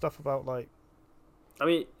saw stuff about like.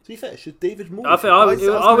 To be fair, should David Moyes? I think I I was would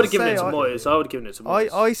gonna have given it say, to I- Moyes. I would have given it to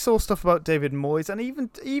Moyes. I saw stuff about David Moyes and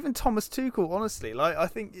even Thomas Tuchel. Honestly, like I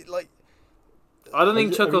think like I don't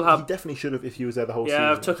think Tuchel He had. definitely should have if he was there the whole season.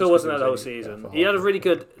 Yeah, just Tuchel 'cause wasn't he there the whole was only there season. for He had a half. really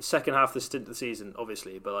good second half of the stint of the season,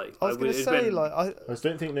 obviously, but like I was going to say, like I just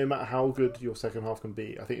don't think no matter how good your second half can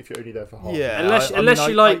be, I think if you're only there for half. yeah, Unless- I unless mean,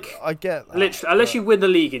 you like- I get that, literally, unless but- you win the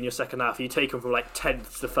league in your second half, you take them from like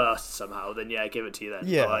 10th to first somehow. Then yeah, give it to you then.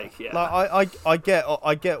 Yeah, But, like, yeah.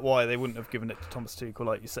 I get why they wouldn't have given it to Thomas Tuchel,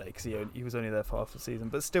 like you say, because he was only there for half the season.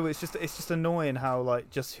 But still, it's just annoying how like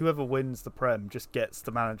just whoever wins the Prem just gets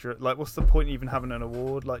the manager. Like, what's the point in even having an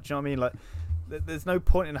award? Like, do you know what I mean? Like, there's no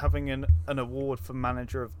point in having an award for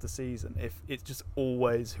manager of the season if it's just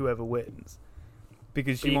always whoever wins,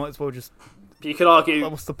 because you But might as well just. you could argue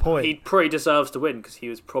Like, what's the point? he probably deserves to win because he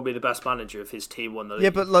was probably the best manager if his team won the league. Yeah,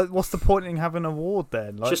 but like, what's the point in having an award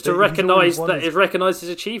then? Like, just to he's already recognise won that his- recognise his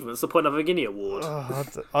achievements. The point of having any award. I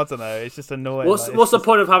don't know. It's just annoying. What's like, what's it's the just-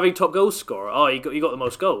 point of having top goal scorer? Oh, you got the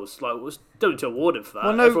most goals. Like, don't need to award him for that.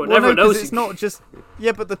 Well, no, everyone, well, everyone no, 'cause knows it's he- not just.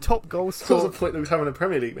 Yeah, but the top goal What's the scorer. point of having a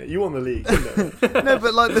Premier League, mate? You won the league, you know. No,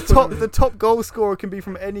 but like the top goal scorer can be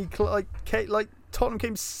from any like Tottenham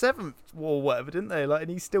came 7th or whatever, didn't they? Like,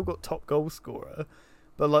 and he's still got top goal scorer,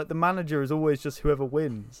 but like the manager is always just whoever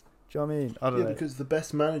wins. Do you know what I mean? I don't Yeah, know. because the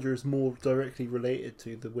best manager is more directly related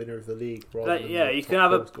to the winner of the league. Rather Like, than yeah, the you top can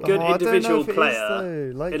have a goal scorer. good I don't know individual if it is, player.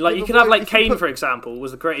 though. Like, And, like yeah, you but can have what like if you Kane, put- for example,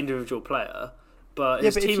 was a great individual player, but Yeah,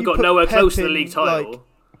 his but if team you got put nowhere Pep close to the in, league title. like,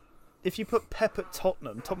 if you put Pep at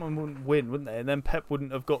Tottenham wouldn't win, wouldn't they? And then Pep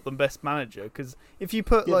wouldn't have got the best manager, because if you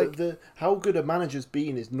put Yeah, like but how good a manager's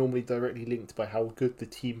been is normally directly linked by how good the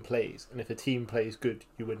team plays, and if a team plays good,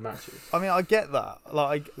 you win matches, I mean, I get that.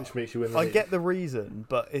 Like, which makes you win. The I league. get the reason,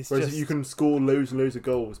 but it's Whereas just you can score loads and loads of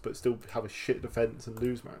goals, but still have a shit defense and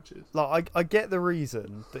lose matches. like I get the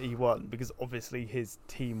reason that he won, because obviously his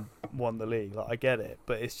team won the league. Like, I get it,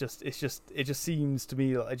 but it just seems to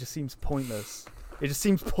me like it just seems pointless. It just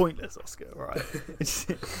seems pointless, Oscar. Right?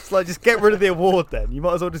 It's like, just get rid of the award. Then you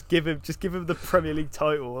might as well just give him the Premier League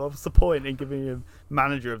title. What's the point in giving him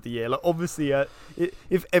Manager of the Year? Like, obviously,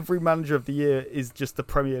 if every Manager of the Year is just the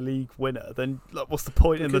Premier League winner, then like, what's the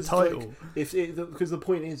point in the title? Because the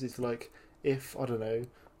point is like, if I don't know,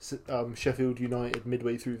 Sheffield United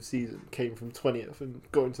midway through the season came from 20th and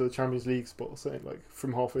got into the Champions League spot or something, like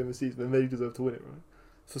from halfway in the season, then they deserve to win it, right?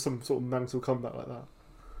 For some sort of mental comeback like that.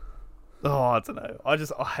 Oh, I don't know. I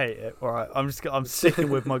hate it. All right, I'm sticking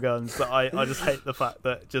with my guns. That I just hate the fact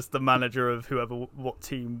that just the manager of what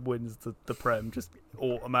team wins the Prem just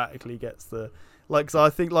automatically gets the, like. So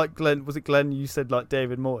I think, like, Glenn, was it Glenn? You said like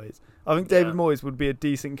David Moyes. I think David Moyes would be a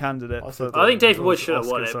decent candidate. I think David Moyes should have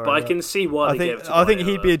won it, but I can see why they gave it to I think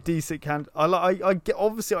Guardiola. he'd be a decent candidate. I get,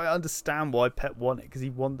 obviously I understand why Pep won it, because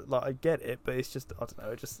he won. Like, I get it, but it's just, I don't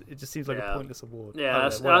know. It just seems like a pointless award. Yeah,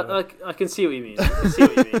 I I can see what you mean. I can see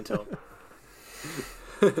what you mean, Tom.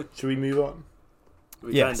 Should we move on? We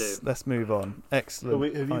can yes, do. let's move on.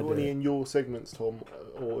 Excellent. Have you got idea. any in your segments, Tom,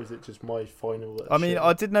 or is it just my final? I mean,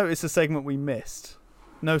 I did notice a segment we missed,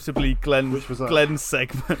 notably Which was that? Glenn's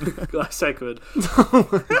segment. Segment. Oh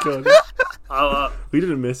my god, I'll, we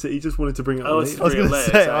didn't miss it. He just wanted to bring it Oh, up it's later. I was going to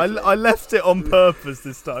later, say, exactly. I left it on purpose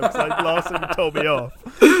this time, because last time you told me off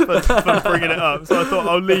for bringing it up, so I thought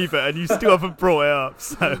I'll leave it, and you still haven't brought it up.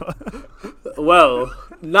 So well,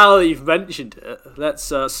 now that you've mentioned it, let's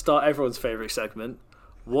start everyone's favourite segment.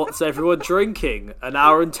 What's everyone drinking? An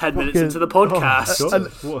hour and 10 minutes into the podcast.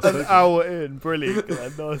 God, what a an segment. hour in, brilliant,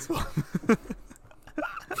 Glenn, nice one.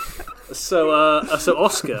 So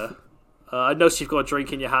Oscar, I noticed you've got a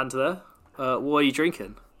drink in your hand there. What are you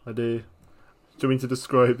drinking? I do. Do you want me to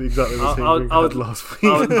describe exactly the same I drink I would- had last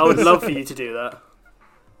week? I would love for you to do that.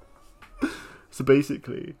 So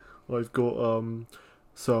basically, I've got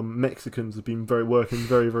some Mexicans have been working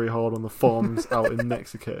very, very hard on the farms out in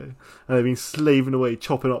Mexico, and they've been slaving away,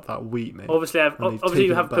 chopping up that wheat, mate. Obviously, they've obviously you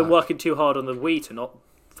taken it haven't been back. working too hard on the wheat and not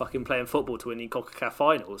fucking playing football to win the CONCACAF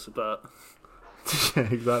finals, but Yeah,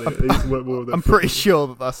 exactly. They used to work more with their I'm pretty foot. sure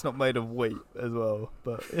that that's not made of wheat as well,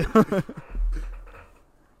 but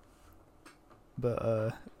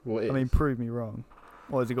What I is? mean, prove me wrong.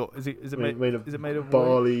 What has it got? Is it made of wheat?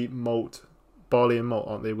 barley, malt, barley and malt,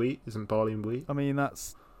 aren't they? Wheat isn't barley and wheat. I mean, I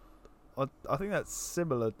think that's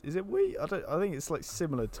similar. Is it wheat? I think it's like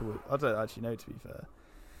similar to wheat. I don't actually know, to be fair.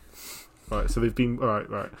 Right, so they've been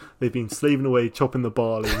right. They've been slaving away, chopping the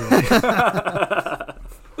barley. Mate.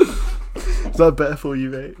 Is that better for you,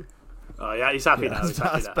 mate? oh yeah, he's happy now. He's happy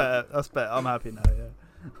That's now. better. That's better. I'm happy now.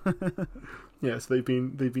 Yeah. Yeah, so they've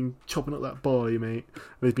been chopping up that barley, mate.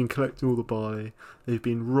 They've been collecting all the barley. They've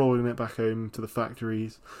been rolling it back home to the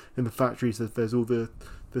factories. In the factories, there's all the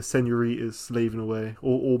senoritas slaving away,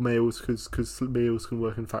 or males, because males can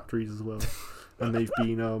work in factories as well. And they've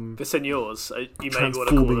been The seniors, you may want to call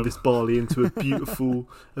transforming them. this barley into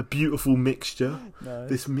a beautiful mixture. No.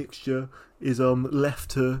 This mixture is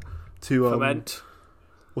left to Ferment.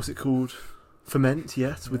 what's it called? Ferment,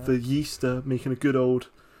 yes, with the yeast making a good old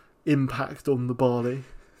impact on the barley.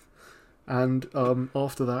 And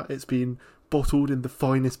after that, it's been bottled in the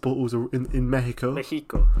finest bottles in Mexico,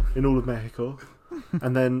 in all of Mexico.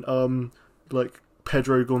 And then, like,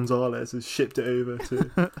 Pedro Gonzalez has shipped it over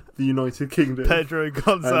to the United Kingdom. Pedro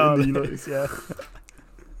Gonzalez. Yeah.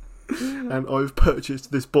 And I've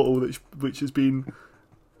purchased this bottle which has been...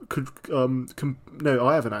 no,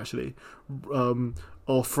 I haven't actually.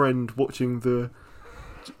 Our friend watching the...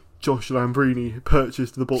 Josh Lambrini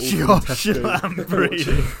purchased the bottle Josh from Tesco.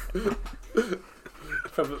 Lambrini.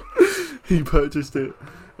 He purchased it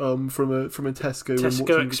from a Tesco when Tesco watching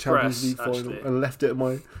the Express, Champions League final, actually. and left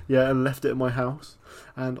it at my house.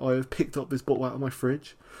 And I have picked up this bottle out of my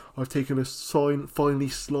fridge. I've taken a finely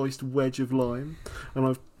sliced wedge of lime, and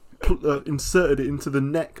I've inserted it into the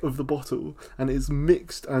neck of the bottle, and it's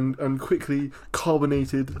mixed and quickly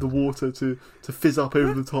carbonated the water to fizz up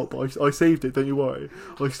over the top. I saved it, don't you worry.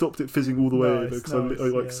 I stopped it fizzing all the way over because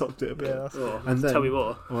I sucked it a bit. Yeah, Oh, And then tell me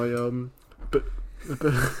more. but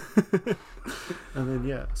and then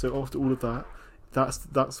yeah. So after all of that,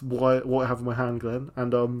 that's what I have in my hand, Glenn.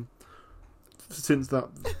 And since that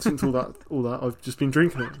since all that, I've just been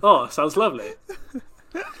drinking it. Oh, sounds lovely.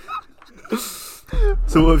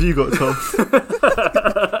 So what have you got, Tom?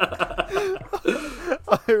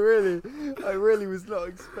 I really was not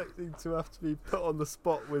expecting to have to be put on the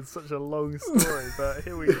spot with such a long story, but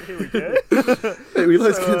here we go. Hey, we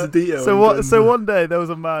like to get into detail. So one day there was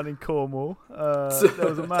a man in Cornwall. From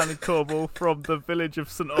the village of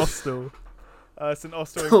St Austell. St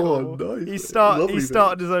Austell in Cornwall. Nice. He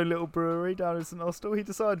started his own little brewery down in St Austell. He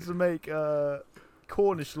decided to make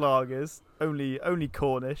Cornish lagers, only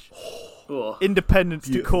Cornish, Oh. independent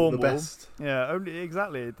to Beautiful, Cornwall. the best. Yeah,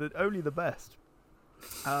 only the best.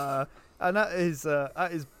 And at his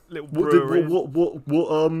little brewery,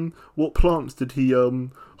 What plants did he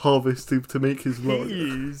harvest to make his he lager?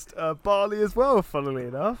 used barley as well. Funnily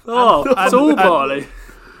enough. Oh, it's all barley.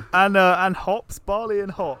 And hops, barley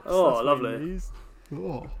and hops. Oh, That's what lovely. he used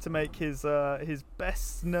Oh. to make his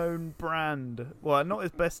best known brand. Well, not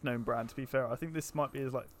his best known brand, to be fair. I think this might be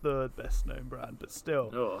his third best known brand, but still,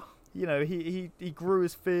 Oh. you know, he grew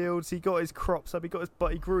his fields, he got his crops up, he grew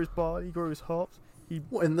his barley, he grew his hops.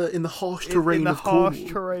 What in the harsh terrain in the of harsh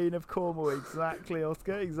Cornwall? terrain of Cornwall, exactly,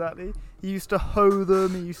 Oscar, exactly. He used to hoe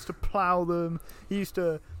them, he used to plough them, he used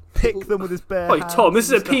to pick them with his bare Wait, hands. Tom, this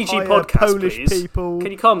he is a used to PG hire podcast, Polish please. people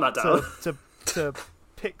Can you calm that down? to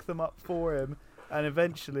pick them up for him, and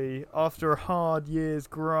eventually, after a hard year's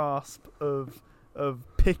grasp of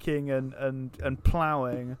picking and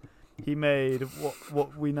ploughing, he made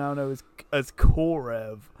what we now know as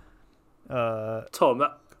Korev. Tom,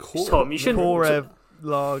 you shouldn't. Korev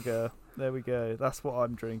lager. There we go. That's what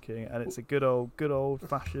I'm drinking, and it's a good old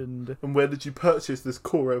fashioned. And where did you purchase this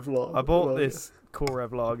Korev lager? I bought this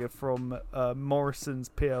Korev lager from Morrison's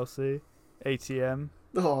PLC, ATM.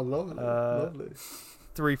 Oh, lovely, lovely.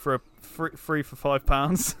 Free for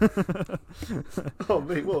 £5. Oh,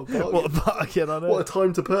 mate, what a bargain. What a bargain! I know. What a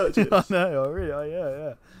time to purchase. I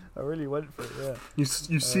know. I really went for it. Yeah. You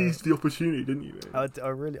seized the opportunity, didn't you, mate? I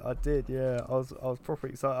did. Yeah. I was proper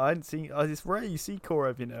excited. I hadn't seen. It's rare you see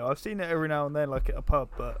Korev. You know, I've seen it every now and then, like at a pub.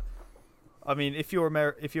 But I mean, if you're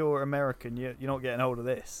American, you're not getting hold of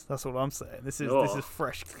this. That's what I'm saying. This is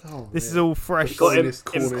fresh. Oh, This yeah. is all fresh. You've got to Finest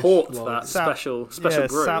Cornish import lager. that special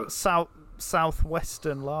brew.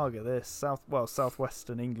 Southwestern lager. This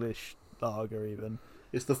southwestern English lager even.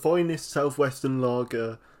 It's the finest southwestern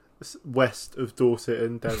lager west of Dorset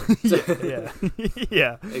and Devon. yeah.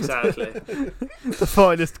 Yeah. Exactly. The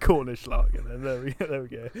finest Cornish lager. Then there we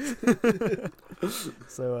go.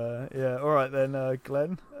 So yeah. All right then,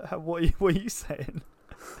 Glenn. What are you saying?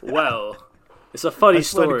 Well, it's a funny I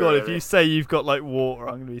swear story. to God, if really. you say you've got like water,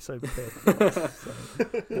 I'm gonna be so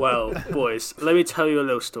pissed. Well, boys, let me tell you a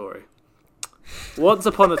little story. Once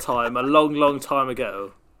upon a time, a long, long time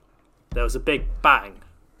ago, there was a big bang,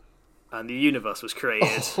 and the universe was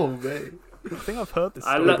created. Oh, mate. I think I've heard this.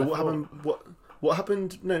 I Story lo- But before. what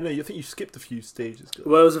happened? No, I think you skipped a few stages. Guys.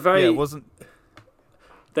 Well, it was a very. Yeah, it wasn't.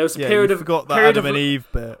 There was a Yeah, period you of. forgot that period Adam of, and Eve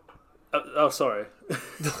bit. Oh, sorry. I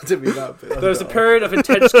didn't mean that bit. There was a period of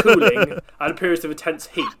intense cooling and a period of intense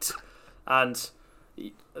heat, and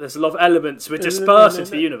there's a lot of elements which No, no, disperse no,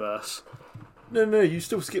 into no. the universe. No, you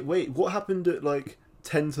still skip. Wait, what happened at like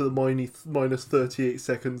 10 to the minus 38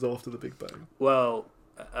 seconds after the Big Bang? Well,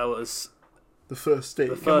 it was The first stage.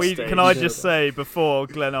 The first stage. Can I Yeah. just say before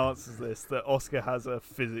Glenn answers this that Oscar has a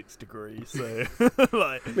physics degree, so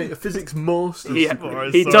like Mate, a physics master's he,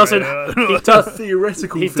 degree. he Sorry, doesn't. He does.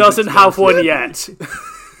 Theoretical He physics doesn't have master. one yet.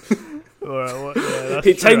 All right, well, yeah, that's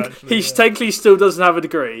He true, actually, he yeah. technically still doesn't have a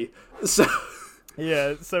degree. So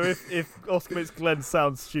Yeah, so if Oscar makes Glenn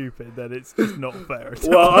sound stupid, then it's just not fair at all.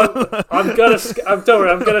 well, I'm gonna. Don't worry,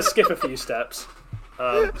 I'm gonna skip a few steps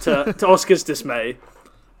to Oscar's dismay.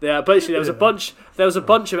 Yeah, basically there was a bunch. There was a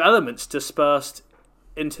bunch of elements dispersed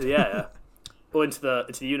into the air or into the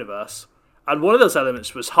universe, and one of those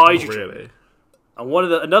elements was Oh, hydrogen, really? and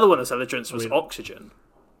another one of those elements was I mean- oxygen.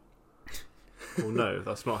 Well, no,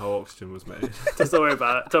 that's not how oxygen was made. Just don't worry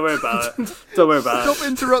about it. Don't worry about it. Don't worry about it. Stop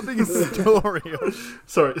interrupting his story.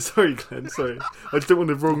 Sorry, Glenn. Sorry, I just don't want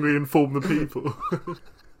to wrongly inform the people.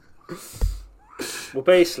 Well,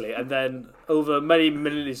 basically, and then over many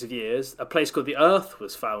millions of years, a place called the Earth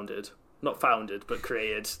was founded. Not founded, but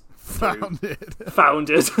created. Found it.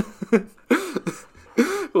 Founded.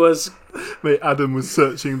 was Mate, Adam was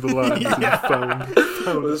searching the land and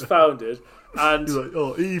found was founded, and He's like,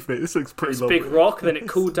 oh, Eve, mate, this looks pretty this lovely. big rock. Then it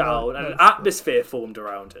cooled down, and an atmosphere formed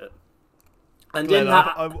around it. And Glenn, in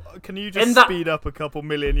that, can you in just that- speed up a couple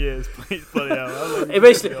million years, please? Bloody hell, how long it you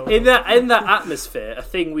basically think in that atmosphere, a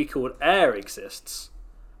thing we call air exists,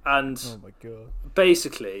 and Oh my god.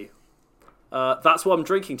 basically, That's what I'm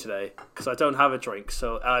drinking today because I don't have a drink,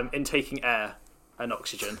 so I'm intaking air and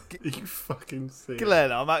oxygen. You fucking see.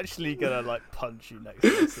 Glenn, I'm actually gonna like punch you next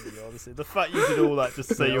time I see you. Honestly, the fact you did all that just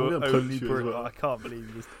to say Yeah, I'm you're gonna punch only you as Brit, well. I can't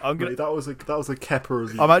believe you. I'm gonna. Mate, that was a Kepper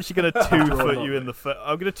review. I'm actually gonna Dry 2-foot not, you in mate. the foot.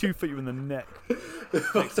 I'm gonna 2-foot you in the neck.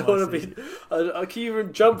 I don't want to be. I can't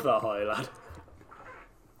even jump that high, lad.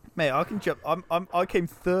 Mate, I can jump. I came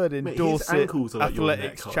third in Mate, his Dorset ankles are like your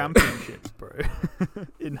Athletics neck height. Championships, bro.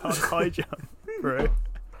 In high jump, bro.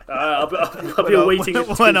 I'll be awaiting it.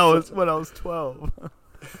 when I was 12.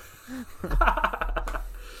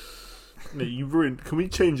 Mate, you ruined. Can we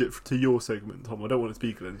change it to your segment, Tom? I don't want to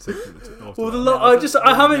speak Glenn's segment. After Well, that.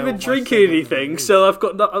 I haven't know even what my drinking segment anything, is. so I've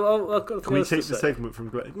got. I've got Can we nothing else take to the say. segment from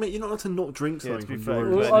Glenn? Mate, you're not allowed to not drink Yeah, something to be from fair, your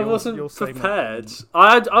Glenn, own Well, I your- wasn't your segment prepared. can-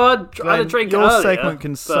 I had a Glenn, drink your earlier. segment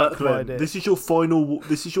can but- suck my Glenn, dick. this is your final.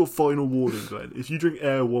 This is your final warning, Glenn. If you drink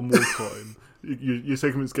air one more time, your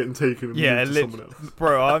segment's getting taken and Yeah, moved to someone else.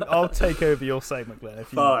 bro. I'll take over your segment, Glenn.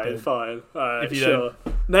 If you Fine, don't. fine. Alright, If you sure.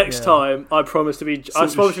 Next yeah. time, I promise to be. I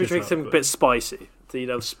Sort promise your to be shit drinking out, something a but- bit spicy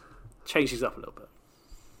to change things up a little bit.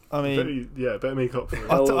 I mean, Better make up for it.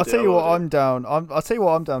 I'll I'll do, tell you I what will I'm down. I'll tell you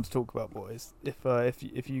what I'm down to talk about, boys.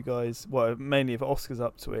 If you guys, well, mainly if Oscar's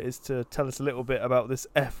up to it, is to tell us a little bit about this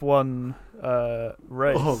F1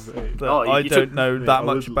 race Oh, mate. that Oh, you I took- don't know Mate, that I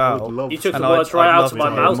much would about. love You to- took And the words I'd right out love of to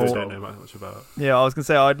my hear mouth. more. I don't know much about. Yeah, I was gonna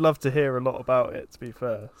say I'd love to hear a lot about it. To be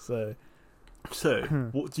fair, so So,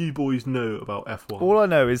 what do you boys know about F1? all I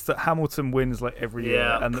know is that Hamilton wins like every year,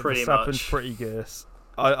 Yeah, and that pretty Verstappen's much. pretty good.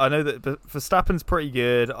 I know that Verstappen's pretty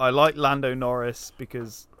good. I like Lando Norris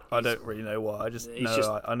because I don't really know why. I just He's know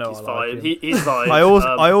just. I know He's I like fine. him. He's fine. I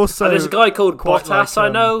also and there's a guy called quite Bottas. like, I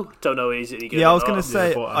know. Don't know he's any good. Yeah, I or was gonna not.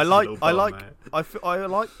 say Bottas I is a like little bum, mate. I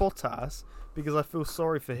like Bottas because I feel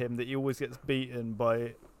sorry for him that he always gets beaten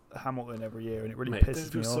by Hamilton every year, and it really Mate,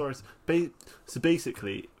 pisses me sorry, off. so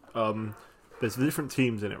basically, there's the different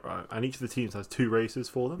teams in it, right? And each of the teams has 2 races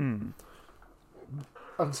for them.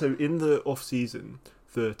 And so in the off season,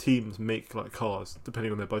 the teams make like cars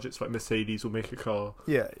depending on their budgets. Like Mercedes will make a car,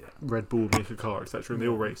 Yeah, Red Bull will make a car, etc., and they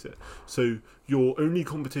all race it. So your only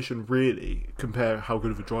competition, really, compare how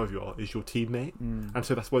good of a driver you are, is your teammate. And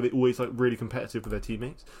so that's why they're always like really competitive with their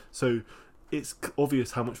teammates. So it's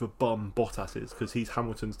obvious how much of a bum Bottas is because he's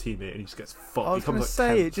Hamilton's teammate and he just gets fucked. I was He comes, gonna like,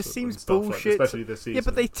 say, 10th it just and seems stuff, like, bullshit. especially this season. Yeah,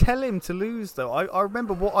 but they tell him to lose though. I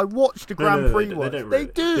remember what I watched a No, Grand no, Prix they once. don't They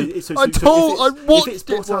really. do. So I if watched it's it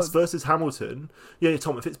Bottas once. versus Hamilton, yeah,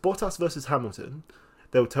 Tom. If it's Bottas versus Hamilton,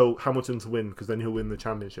 they'll tell Hamilton to win because then he'll win the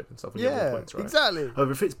championship and stuff. And get more Yeah, points, right? exactly.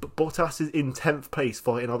 However, if it's Bottas is in 10th place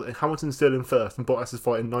fighting other, Hamilton's still in first, and Bottas is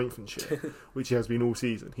fighting 9th and shit, which he has been all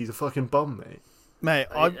season. He's a fucking bum, mate. Mate,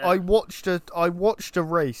 I watched a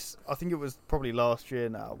race. I think it was probably last year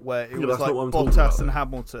now, where it Yeah, was that's like not what I'm talking Bottas about, and though.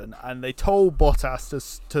 Hamilton, and they told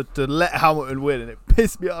Bottas to let Hamilton win, and it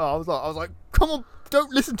pissed me off. I was like, come on,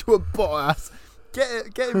 don't listen to a Bottas.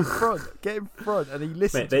 Get in front, and he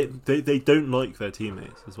listened. Mate, they don't like their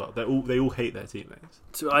teammates as well. They all hate their teammates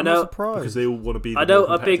So I'm I not know. surprised. because they all want to be. I the know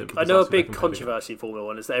more a big. competitive I because know a that's what they're big competing controversy in Formula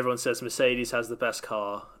One is that everyone says Mercedes has the best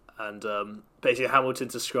car, and basically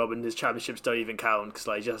Hamilton's a scrub, and his championships don't even count because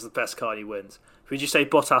like he just has the best car and he wins. Would you say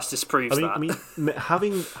Bottas disproves that? I mean,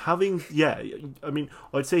 having yeah. I mean,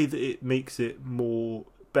 I'd say that it makes it more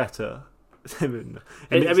better.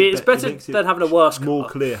 It's better than having a worse car. More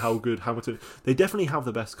clear how good Hamilton. They definitely have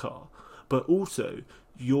the best car, but also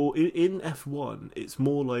you're in F1. It's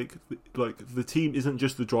more like the team isn't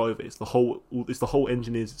just the driver. It's the whole. It's the whole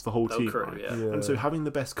engineers. It's the whole team. crew, Right? yeah. And so having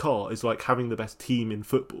the best car is like having the best team in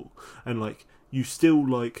football, and like you still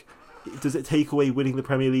like. Does it take away winning the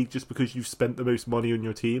Premier League just because you've spent the most money on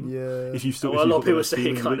your team? Yeah. If you still, Well, if a lot you've of got the people best say team it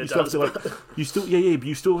and you kinda still have to, does, like,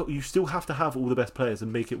 but you still have to have all the best players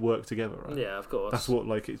and make it work together, right? Yeah, of course. That's what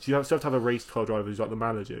like it's, you have to have a race car driver who's like the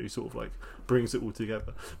manager who sort of like brings it all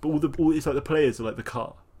together. But all it's like the players are like the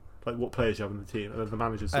car, like what players you have in the team, and then the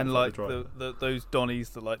managers sort and of like the driver. those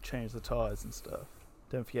Donnies that like change the tires and stuff.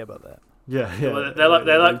 Don't forget about that. Yeah. Well,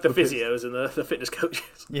 they're like the physios and the fitness coaches.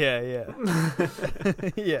 Yeah.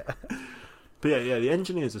 Yeah. But yeah, the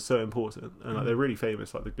engineers are so important, and like they're really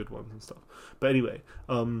famous, like the good ones and stuff. But anyway,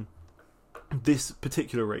 this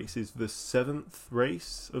particular race is the 7th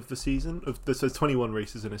race of the season. So 21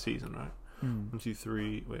 races in a season, right? 1, 2,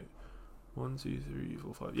 3. Wait, 1, 2, 3,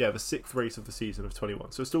 4, 5. Yeah, the 6th race of the season of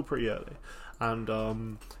 21. So it's still pretty early,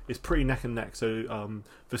 and it's pretty neck and neck. So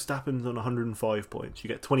Verstappen's on 105 points. You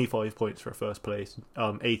get 25 points for a first place,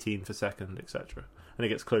 18 for second, etc. And it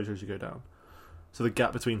gets closer as you go down. So the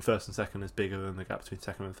gap between first and second is bigger than the gap between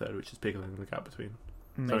second and third, which is bigger than the gap between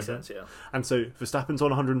Makes sense, yeah. And so Verstappen's on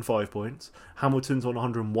 105 points, Hamilton's on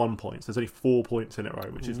 101 points. There's only 4 points in it,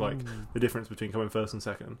 right? Which is like the difference between coming first and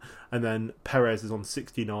second. And then Perez is on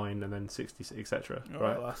 69 and then 60, etc.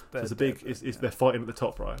 Right? So it's a big. They're fighting at the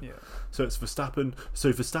top, right? Yeah. So it's Verstappen.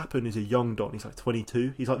 So Verstappen is a young Don. He's like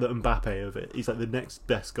 22. He's like the Mbappe of it. He's like the next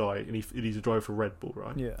best guy, and he's a driver for Red Bull,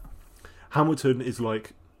 right? Yeah. Hamilton is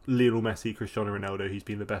like Lionel Messi, Cristiano Ronaldo. He's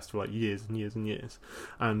been the best for like years and years and years,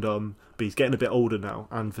 and but he's getting a bit older now,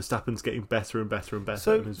 and Verstappen's getting better and better and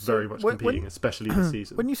better, and is very much competing, especially this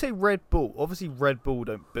season. When you say Red Bull, obviously Red Bull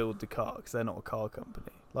don't build the car because they're not a car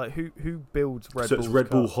company. Like who builds Red Bull? So it's Red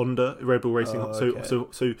Bull Honda, Red Bull Racing. Okay.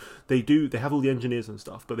 So they have all the engineers and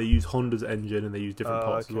stuff, but they use Honda's engine and they use different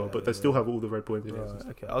parts as well. But they still have all the Red Bull engineers. Right, and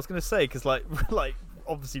stuff. okay, I was gonna say because like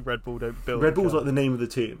obviously Red Bull don't build. Red Bull's like the name of the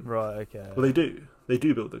team. Right. Okay. Well, they do. They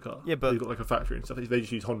do build the car. Yeah, but they've got like a factory and stuff. They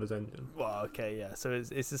just use Honda's engine. Well, okay, yeah. So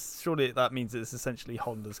it's just, surely that means it's essentially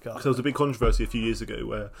Honda's car. Because there was a big controversy a few years ago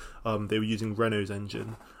where they were using Renault's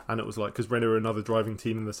engine, and it was like because Renault are another driving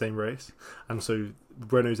team in the same race, and so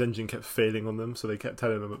Renault's engine kept failing on them. So they kept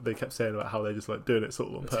telling them, they kept saying about how they're just like doing it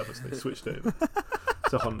sort of on purpose. And they switched over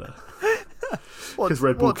to Honda because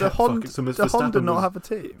Red Bull kept fucking. So Does Honda not have a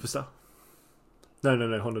team? No,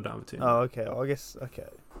 Honda don't have a team. Oh, okay. Well, I guess okay.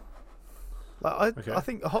 Like I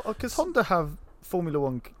think because Honda have Formula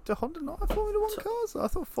One. Do Honda not have Formula One cars? I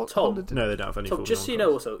thought Honda did. No, they don't have any. Tom, just so you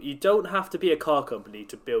know, also, you don't have to be a car company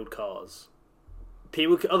to build cars.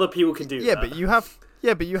 Other people can do that. But you have.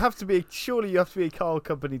 Yeah, but you have to be. Surely you have to be a car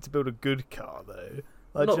company to build a good car, though.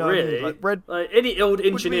 Like, not do you know really. what I mean? Like any old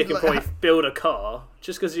engineer can like, probably build a car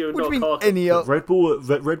just because you're not a car company. Red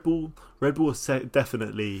Bull are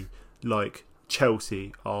definitely like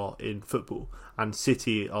Chelsea are in football, and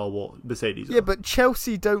City are what Mercedes are. Yeah, but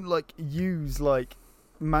Chelsea don't like use like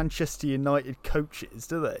Manchester United coaches,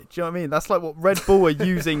 do they? Do you know what I mean? That's like what Red Bull are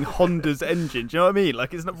using Honda's engine. Do you know what I mean?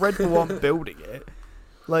 Like it's not Red Bull aren't building it.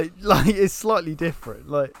 Like it's slightly different.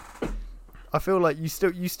 Like I feel like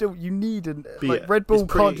you need Red Bull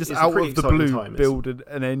can't just out of the blue build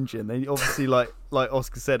an engine. They obviously like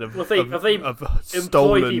Oscar said have employ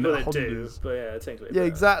people that do, but yeah, technically. Yeah,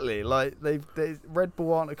 exactly. Like they Red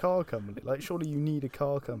Bull aren't a car company. Like surely you need a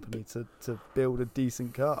car company to build a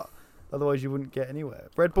decent car. Otherwise you wouldn't get anywhere.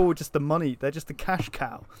 Red Bull are just the money. They're just the cash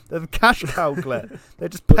cow. They're the cash cow, Glenn. They're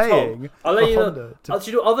just paying I'll let you Honda know.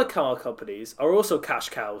 Do you know other car companies are also cash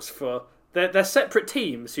cows for they're separate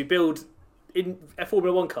teams who build in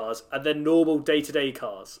Formula 1 cars and then normal day-to-day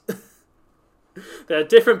cars. They're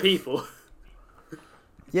different people.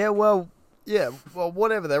 Yeah, well,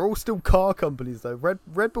 whatever. They're all still car companies, though.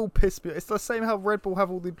 Red Bull piss me. It's the same how Red Bull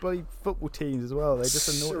have all the bloody football teams as well. They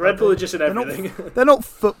just annoy. Red Bull are just in everything. They're not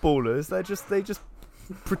footballers. They just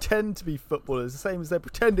pretend to be footballers, the same as they're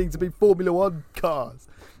pretending to be Formula 1 cars.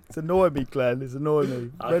 It's annoying me, Glenn. It's annoying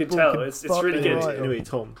me. I can tell. It's really good. Right anyway,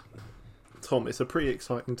 Tom, it's a pretty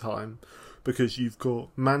exciting time because you've got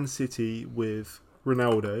Man City with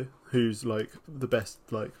Ronaldo, who's like the best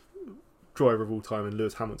like driver of all time, and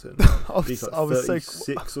Lewis Hamilton. He's like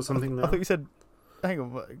 36 or something now. I thought you said, hang on,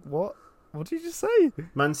 what? What did you just say?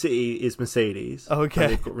 Man City is Mercedes. Oh, okay.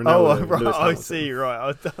 And they've got Ronaldo, right. Lewis I see. Right. I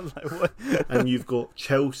was like, what? And you've got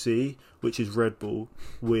Chelsea, which is Red Bull,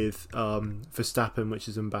 with Verstappen, which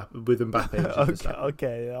is Mbappe, with Mbappe. Which is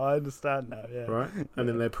okay. I understand now. Yeah. Right. And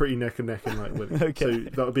then they're pretty neck and neck in like winning. Okay. So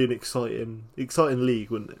that would be an exciting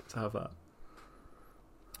league, wouldn't it, to have that?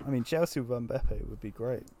 I mean, Chelsea with Mbappe would be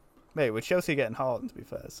great. Mate, with Chelsea getting Haaland, to be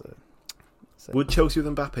fair. So would Chelsea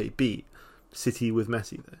with Mbappe beat City with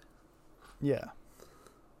Messi though? Yeah.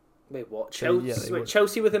 Wait, what?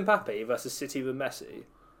 Chelsea with Mbappe versus City with Messi?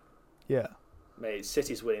 Yeah. Mate,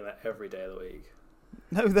 City's winning that every day of the week.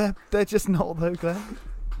 No, they're just not though, Glenn.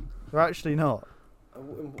 They're actually not.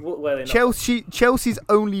 Where are they not? Chelsea's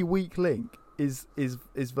only weak link is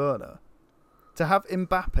Werner. To have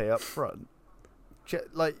Mbappe up front,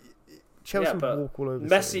 Chelsea would walk all over.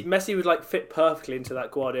 Messi would like fit perfectly into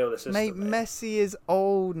that Guardiola system. Mate, Messi is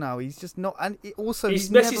old now. He's just not, and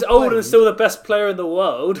Messi's old and still the best player in the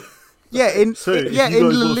world. Yeah, in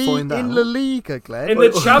La Liga, Glenn. In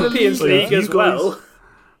the Champions League as well.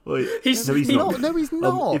 He's not. No, he's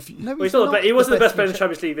not. He wasn't the best player in the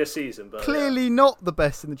Champions League this season, but clearly not the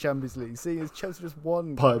best in the Champions League. Seeing as Chelsea just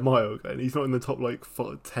won by a mile, Glenn. He's not in the top like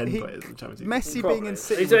 10 players in the Champions League. Messi being in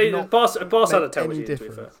City, Barca had a Champions League, to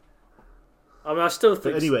be fair. I mean, I still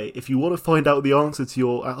think. But anyway, if you want to find out the answer to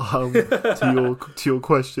your to your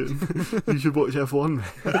question, you should watch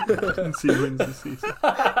F1 and see who wins this season.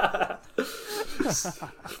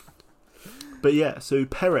 But yeah, so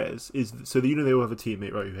Perez is they all have a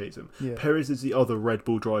teammate, right, who hates him. Yeah. Perez is the other Red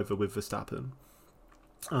Bull driver with Verstappen,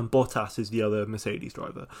 and Bottas is the other Mercedes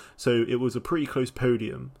driver. So it was a pretty close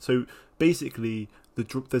podium. So basically,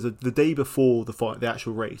 the day before the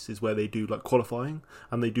actual race is where they do like qualifying,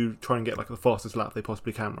 and they do try and get like the fastest lap they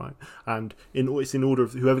possibly can, right? And it's in order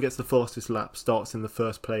of whoever gets the fastest lap starts in the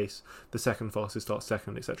first place, the second fastest starts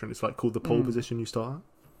second, etc. And it's like called the pole position you start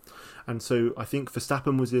at. And so I think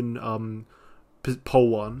Verstappen was in pole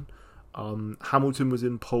 1, Hamilton was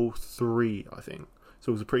in pole 3, I think. So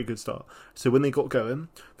it was a pretty good start. So when they got going,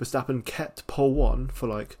 Verstappen kept pole 1 for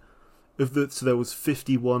like, so there was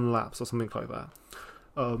 51 laps or something like that.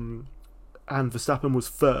 And Verstappen was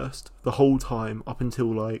first the whole time up until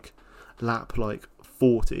like lap like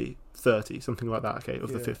 40, 30, something like that, okay,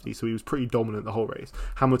 of the 50. So he was pretty dominant the whole race.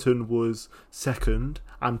 Hamilton was second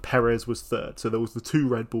and Perez was third. So there was the 2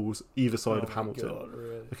 Red Bulls either side of Hamilton. God,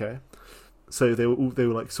 really? Okay. So they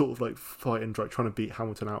were like sort of like fighting, like trying to beat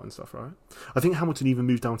Hamilton out and stuff, right? I think Hamilton even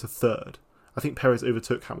moved down to third. I think Perez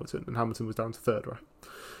overtook Hamilton and Hamilton was down to third, right?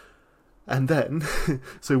 And then,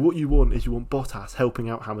 so what you want Bottas helping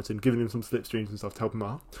out Hamilton, giving him some slipstreams and stuff to help him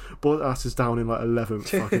out. Bottas is down in like 11th,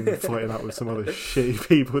 fucking fighting out with some other shitty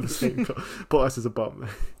people in the same car. Bottas is a bum.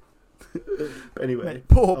 But anyway, Mate,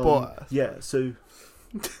 poor Bottas. Yeah, so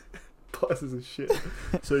Bottas is a shit.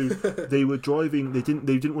 So they were driving. They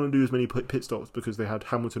didn't want to do as many pit stops because they had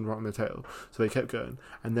Hamilton right on their tail. So they kept going,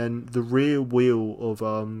 and then the rear wheel of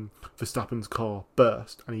Verstappen's car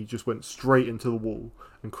burst, and he just went straight into the wall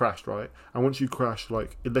and crashed, right? And once you crash,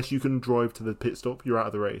 like, unless you can drive to the pit stop, you're out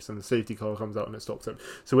of the race, and the safety car comes out and it stops them.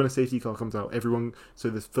 So when a safety car comes out,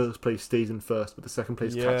 so the first place stays in first, but the second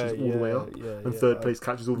place catches all the way up, and third place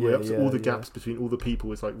catches all the way up, so all the gaps between all the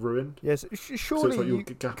people is like ruined. Yes, surely so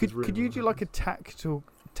it's like could you do like a tactical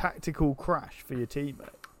crash for your teammate?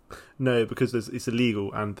 No, because it's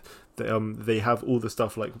illegal, and they have all the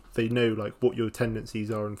stuff, like they know like what your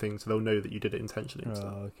tendencies are and things, so they'll know that you did it intentionally and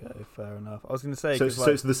stuff. Okay, fair enough. I was going to say, so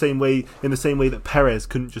it's the same way that Perez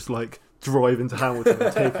couldn't just like drive into Hamilton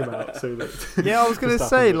and take him out. So that I was going to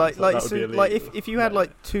say like like if you had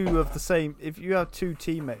like two of the same, if you have 2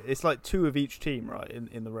 teammates, it's like 2 of each team, right,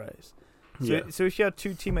 in the race. So if you had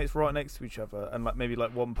 2 teammates right next to each other and like maybe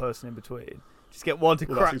like one person in between, just get one to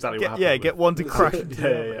crash. Exactly get one to crash.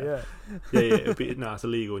 Yeah. It's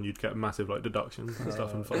illegal, and you'd get massive like deductions and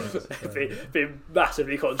stuff and fines. It'd be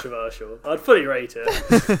massively controversial. I'd fully rate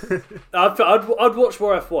it. I'd watch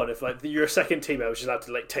more F1 if like you're a second teammate was just allowed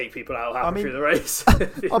to like take people out halfway through the race.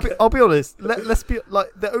 I'll be honest. Let's be like,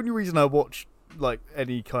 the only reason I watch like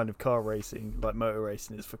any kind of car racing, like motor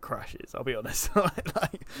racing, is for crashes. I'll be honest.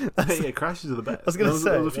 Crashes are the best. I was going to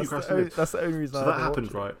say that's the only reason. So that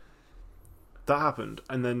happened, right? That happened,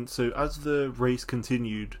 and then so as the race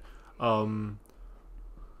continued,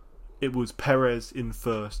 it was Perez in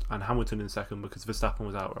first and Hamilton in second because Verstappen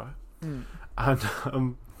was out, right?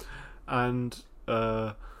 And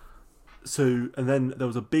then there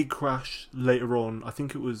was a big crash later on. I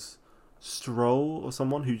think it was Stroll or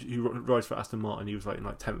someone who rides for Aston Martin. He was like in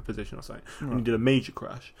like 10th position or something, and he did a major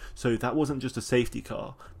crash. So that wasn't just a safety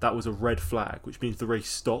car, that was a red flag, which means the race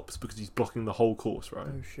stops because he's blocking the whole course, right?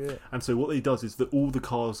 Oh shit. And so what he does is that all the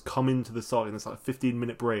cars come into the side and there's like a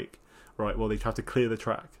 15-minute break, right, while they have to clear the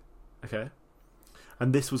track. Okay,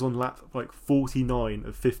 and this was on lap like 49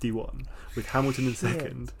 of 51 with Hamilton in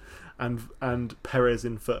second and Perez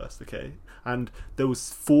in first. Okay, and there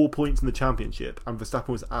was 4 points in the championship and Verstappen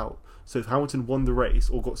was out. So if Hamilton won the race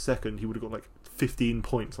or got second, he would have got like 15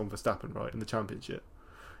 points on Verstappen, right, in the championship.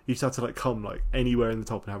 He just had to like come like anywhere in the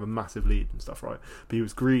top and have a massive lead and stuff, right? But he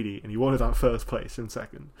was greedy and he wanted that first place in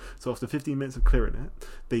second. So after 15 minutes of clearing it,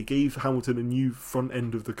 they gave Hamilton a new front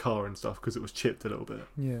end of the car and stuff because it was chipped a little bit.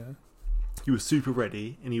 Yeah. He was super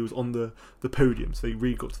ready and he was on the podium. So they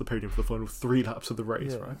really got to the podium for the final 3 laps of the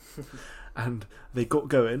race, right? And they got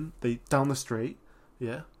going. They down the straight,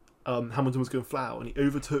 Hamilton was going flat out and he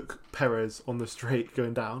overtook Perez on the straight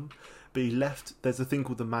going down, but he left. There's a thing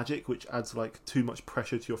called the magic which adds like too much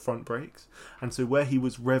pressure to your front brakes, and so where he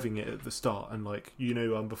was revving it at the start and like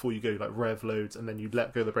before you go like rev loads and then you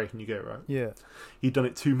let go of the brake and you go, right? He'd done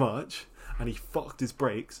it too much and he fucked his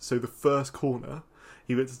brakes. So the first corner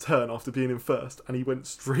he went to turn after being in first and he went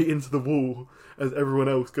straight into the wall as everyone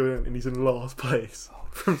else going in, and he's in last place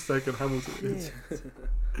from second. Hamilton.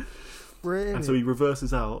 Really? And so he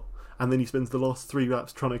reverses out, and then he spends the last 3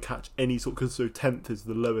 laps trying to catch any sort, because so 10th is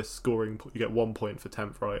the lowest scoring. You get 1 point for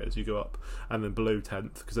 10th, right, as you go up, and then below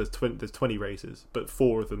 10th, because there's 20 races, but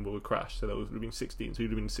 4 of them will crash, so that would have been 16, so he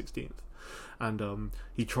would have been 16th. And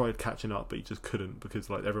he tried catching up, but he just couldn't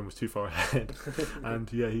because like everyone was too far ahead. And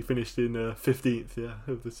he finished in 15th,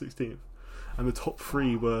 of the 16th. And the top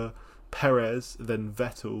 3 were Perez, then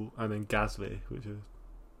Vettel, and then Gasly, which is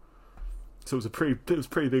So it was a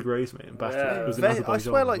pretty big race, mate. In Baku. Yeah. It was in I Azerbaijan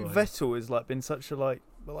swear, as like well. Vettel has like been such a like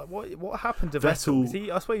what happened to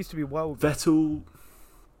Vettel? I swear he used to be well good. Vettel,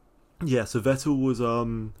 yeah. So Vettel was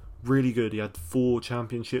really good. He had 4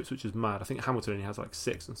 championships, which is mad. I think Hamilton only has like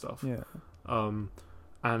 6 and stuff. Yeah.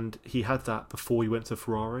 And he had that before he went to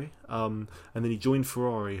Ferrari. And then he joined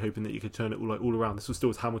Ferrari, hoping that he could turn it all around. This was still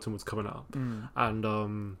as Hamilton was coming up,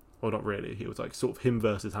 and well, not really. It was like sort of him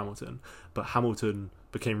versus Hamilton, but Hamilton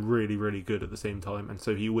became really, really good at the same time, and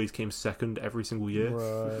so he always came second every single year.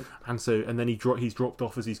 Right. And then he's dropped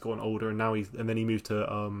off as he's gotten older, and now then he moved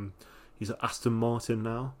to he's at Aston Martin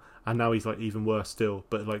now, and now he's like even worse still.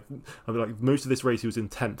 But like most of this race he was in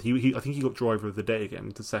 10th. He I think he got driver of the day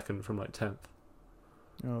again to second from like 10th.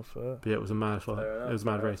 Oh, fair. But yeah, it was a mad fight. Fair enough, It was a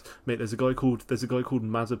mad fair race, mate. There's a guy called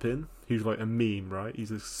Mazepin who's like a meme, right?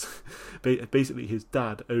 He's basically his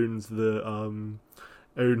dad owns the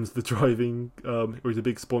driving or he's a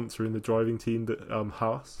big sponsor in the driving team that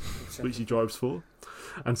Haas, which he drives for.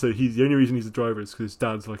 And so the only reason he's a driver is because his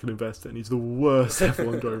dad's like an investor, and he's the worst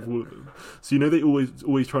F1 driver of all of them. So they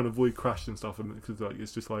always try and avoid crashes and stuff, and because like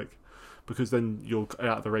it's just like. Because then you're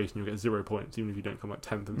out of the race and you'll get 0 points, even if you don't come like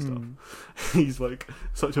 10th and stuff. He's like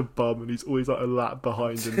such a bum, and he's always like a lap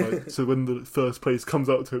behind. And like, so when the first place comes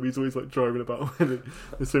up to him, he's always like driving about winning.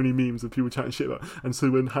 There's so many memes of people chatting shit about. And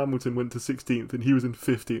so when Hamilton went to 16th and he was in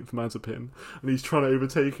 15th, Mazepin, and he's trying to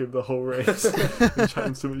overtake him the whole race, and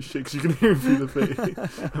chatting so much shit because you can hear him through the thing.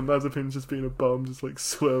 And Mazepin's just being a bum, just like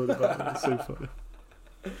swerving about. It's so funny.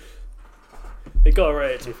 You got to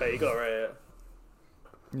rate it, to be fair. You got to rate it.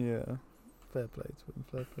 Yeah. Fair play to him.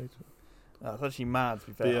 Fair play to him. That's actually mad. To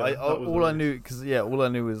be fair, Yeah, that was all I nice. knew all I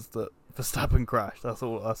knew was that Verstappen crashed. That's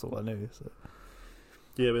all I knew. So.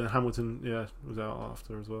 Yeah, but then Hamilton, was out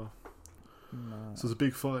after as well. Nah. So it was a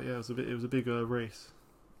big fight. Yeah, it was a big race.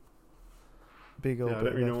 Big old. Yeah, I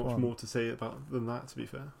don't really know F1. much more to say than that. To be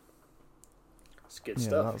fair, It's good Yeah,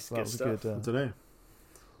 stuff. that It's was good a stuff. good. I don't know.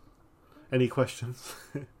 Any questions?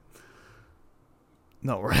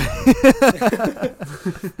 Not really.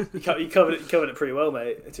 You covered it pretty well,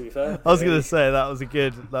 mate. To be fair, I was gonna say that was a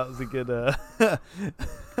good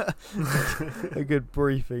a good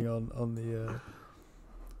briefing on the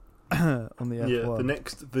on the F1. Yeah,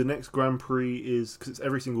 the next Grand Prix is because it's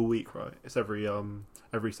every single week, right? It's every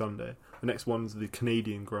Sunday. The next one's the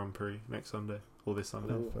Canadian Grand Prix next Sunday or this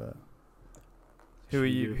Sunday. Oh, fair. Who are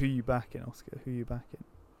you backing, Oscar? Who are you backing?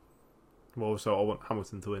 Well, so I want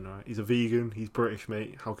Hamilton to win, right? He's a vegan. He's British,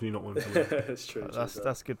 mate. How can you not want him to win? That's true. That's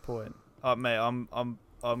a good point. Mate, I want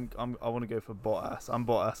to go for Bottas. I'm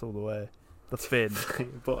Bottas all the way. The Finn.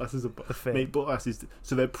 Bottas is The Finn. mate. Bottas is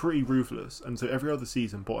so they're pretty ruthless, and so every other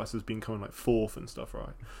season Bottas has been coming like 4th and stuff,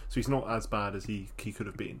 right? So he's not as bad as he could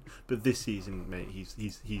have been. But this season, mate, he's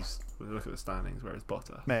look at the standings. Whereas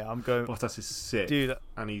Mate, I'm going. Bottas is sick, Dude,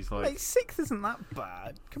 and he's like mate, 6th isn't that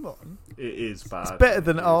bad. Come on. it is bad. It's better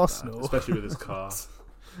than It is Arsenal. bad, especially with his car.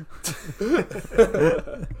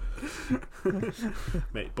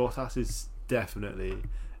 Mate, Bottas is definitely.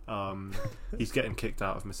 He's getting kicked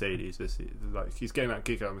out of Mercedes this season. Like he's getting that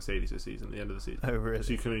kick out of Mercedes this season, at the end of the season. Oh, really?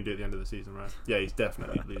 So you can only do it at the end of the season, right? Yeah, he's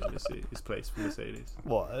definitely losing his place for Mercedes.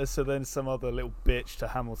 What? So then some other little bitch to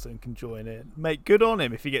Hamilton can join in. Mate, good on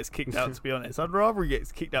him if he gets kicked out. To be honest, I'd rather he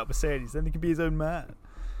gets kicked out Mercedes. Then he can be his own man.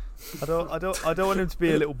 I don't want him to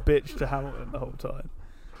be a little bitch to Hamilton the whole time.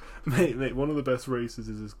 Mate, one of the best races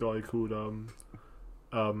is this guy called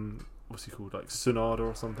what's he called? Like Tsunoda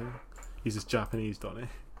or something. He's this Japanese Donny.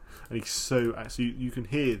 And he's so actually you can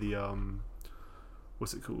hear the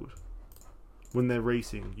what's it called? When they're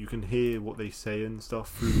racing, you can hear what they say and stuff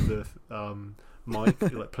through the mic.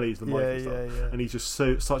 It like plays the mic and stuff. Yeah. And he's just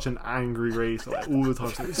such an angry racer like, all the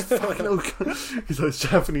time. So it's fucking he's like this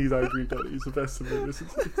Japanese angry Donny. He's the best of me listen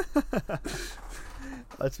to.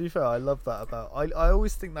 To be fair, I love that about. I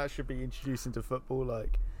always think that should be introduced into football.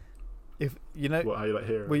 Like, if you know, What, how you like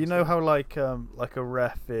hear it? well, you know how like a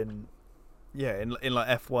ref in like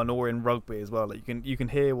F1 or in rugby as well. Like you can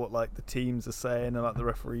hear what like the teams are saying and like the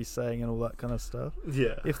referees saying and all that kind of stuff.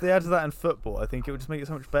 Yeah. If they added that in football, I think it would just make it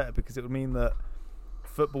so much better because it would mean that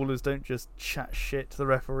footballers don't just chat shit to the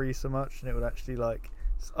referee so much, and it would actually like.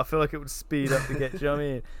 I feel like it would speed up the get. Do you know what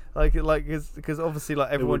I mean? Like because obviously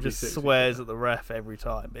like everyone would be just sick to swears get. at the ref every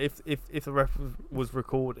time. If the ref was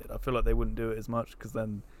recorded, I feel like they wouldn't do it as much because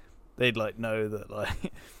then they'd like know that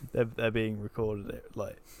like they're being recorded. It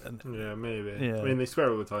like and Yeah, maybe. Yeah. I mean, they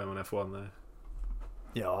swear all the time on F1 though.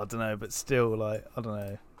 yeah, I don't know, but still like I don't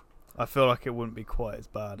know. I feel like it wouldn't be quite as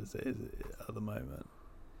bad as it is at the moment.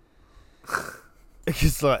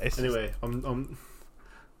 It's like it's Anyway,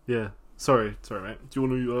 yeah. Sorry, mate. Do you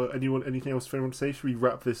want to anything else for anyone to say? Should we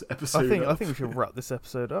wrap this episode up? I think we should wrap this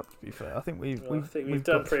episode up. To be fair, I think we've done got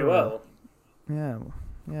pretty through well.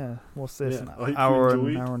 Yeah. What's this? Yeah, An hour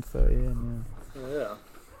and 30 in. Yeah.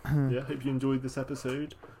 Yeah, hope you enjoyed this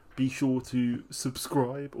episode. Be sure to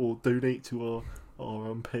subscribe or donate to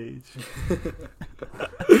our page.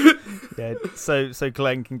 Yeah, so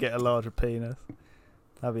Glenn can get a larger penis.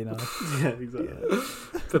 That'd be nice. Yeah,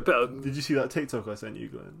 exactly. Did you see that TikTok I sent you,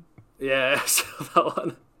 Glenn? Yeah, I saw that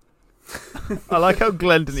one. I like how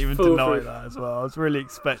Glenn didn't even deny Foolproof. that as well. I was really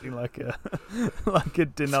expecting like a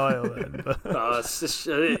denial then. But No, it's just,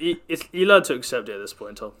 you learn to accept it at this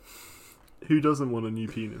point, Tom. Who doesn't want a new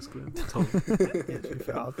penis, Glenn? Tom. yeah, to be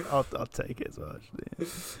fair, I'll take it as well. Actually.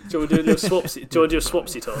 Do you want to do your swapsy? Do you want to do a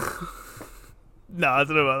swapsy, Tom? No, I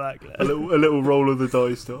don't know about that, a Glenn. little roll of the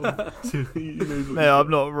dice, Tom. He knows what No, I'm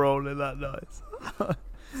not rolling that dice.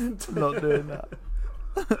 I'm not doing that.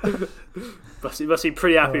 You must be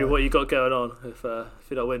pretty happy with what you got going on if you're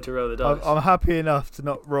not willing to roll the dice. I'm happy enough to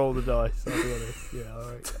not roll the dice. I'll be honest. Yeah,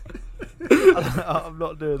 alright. I'm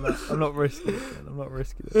not doing that. I'm not risking it. Glenn. I'm not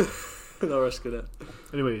risking it. Not risking it.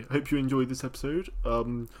 Anyway, hope you enjoyed this episode.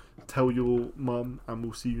 Tell your mum, and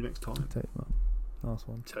we'll see you next time. Take mum. Last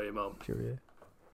one. Tell your mum. Cheerio.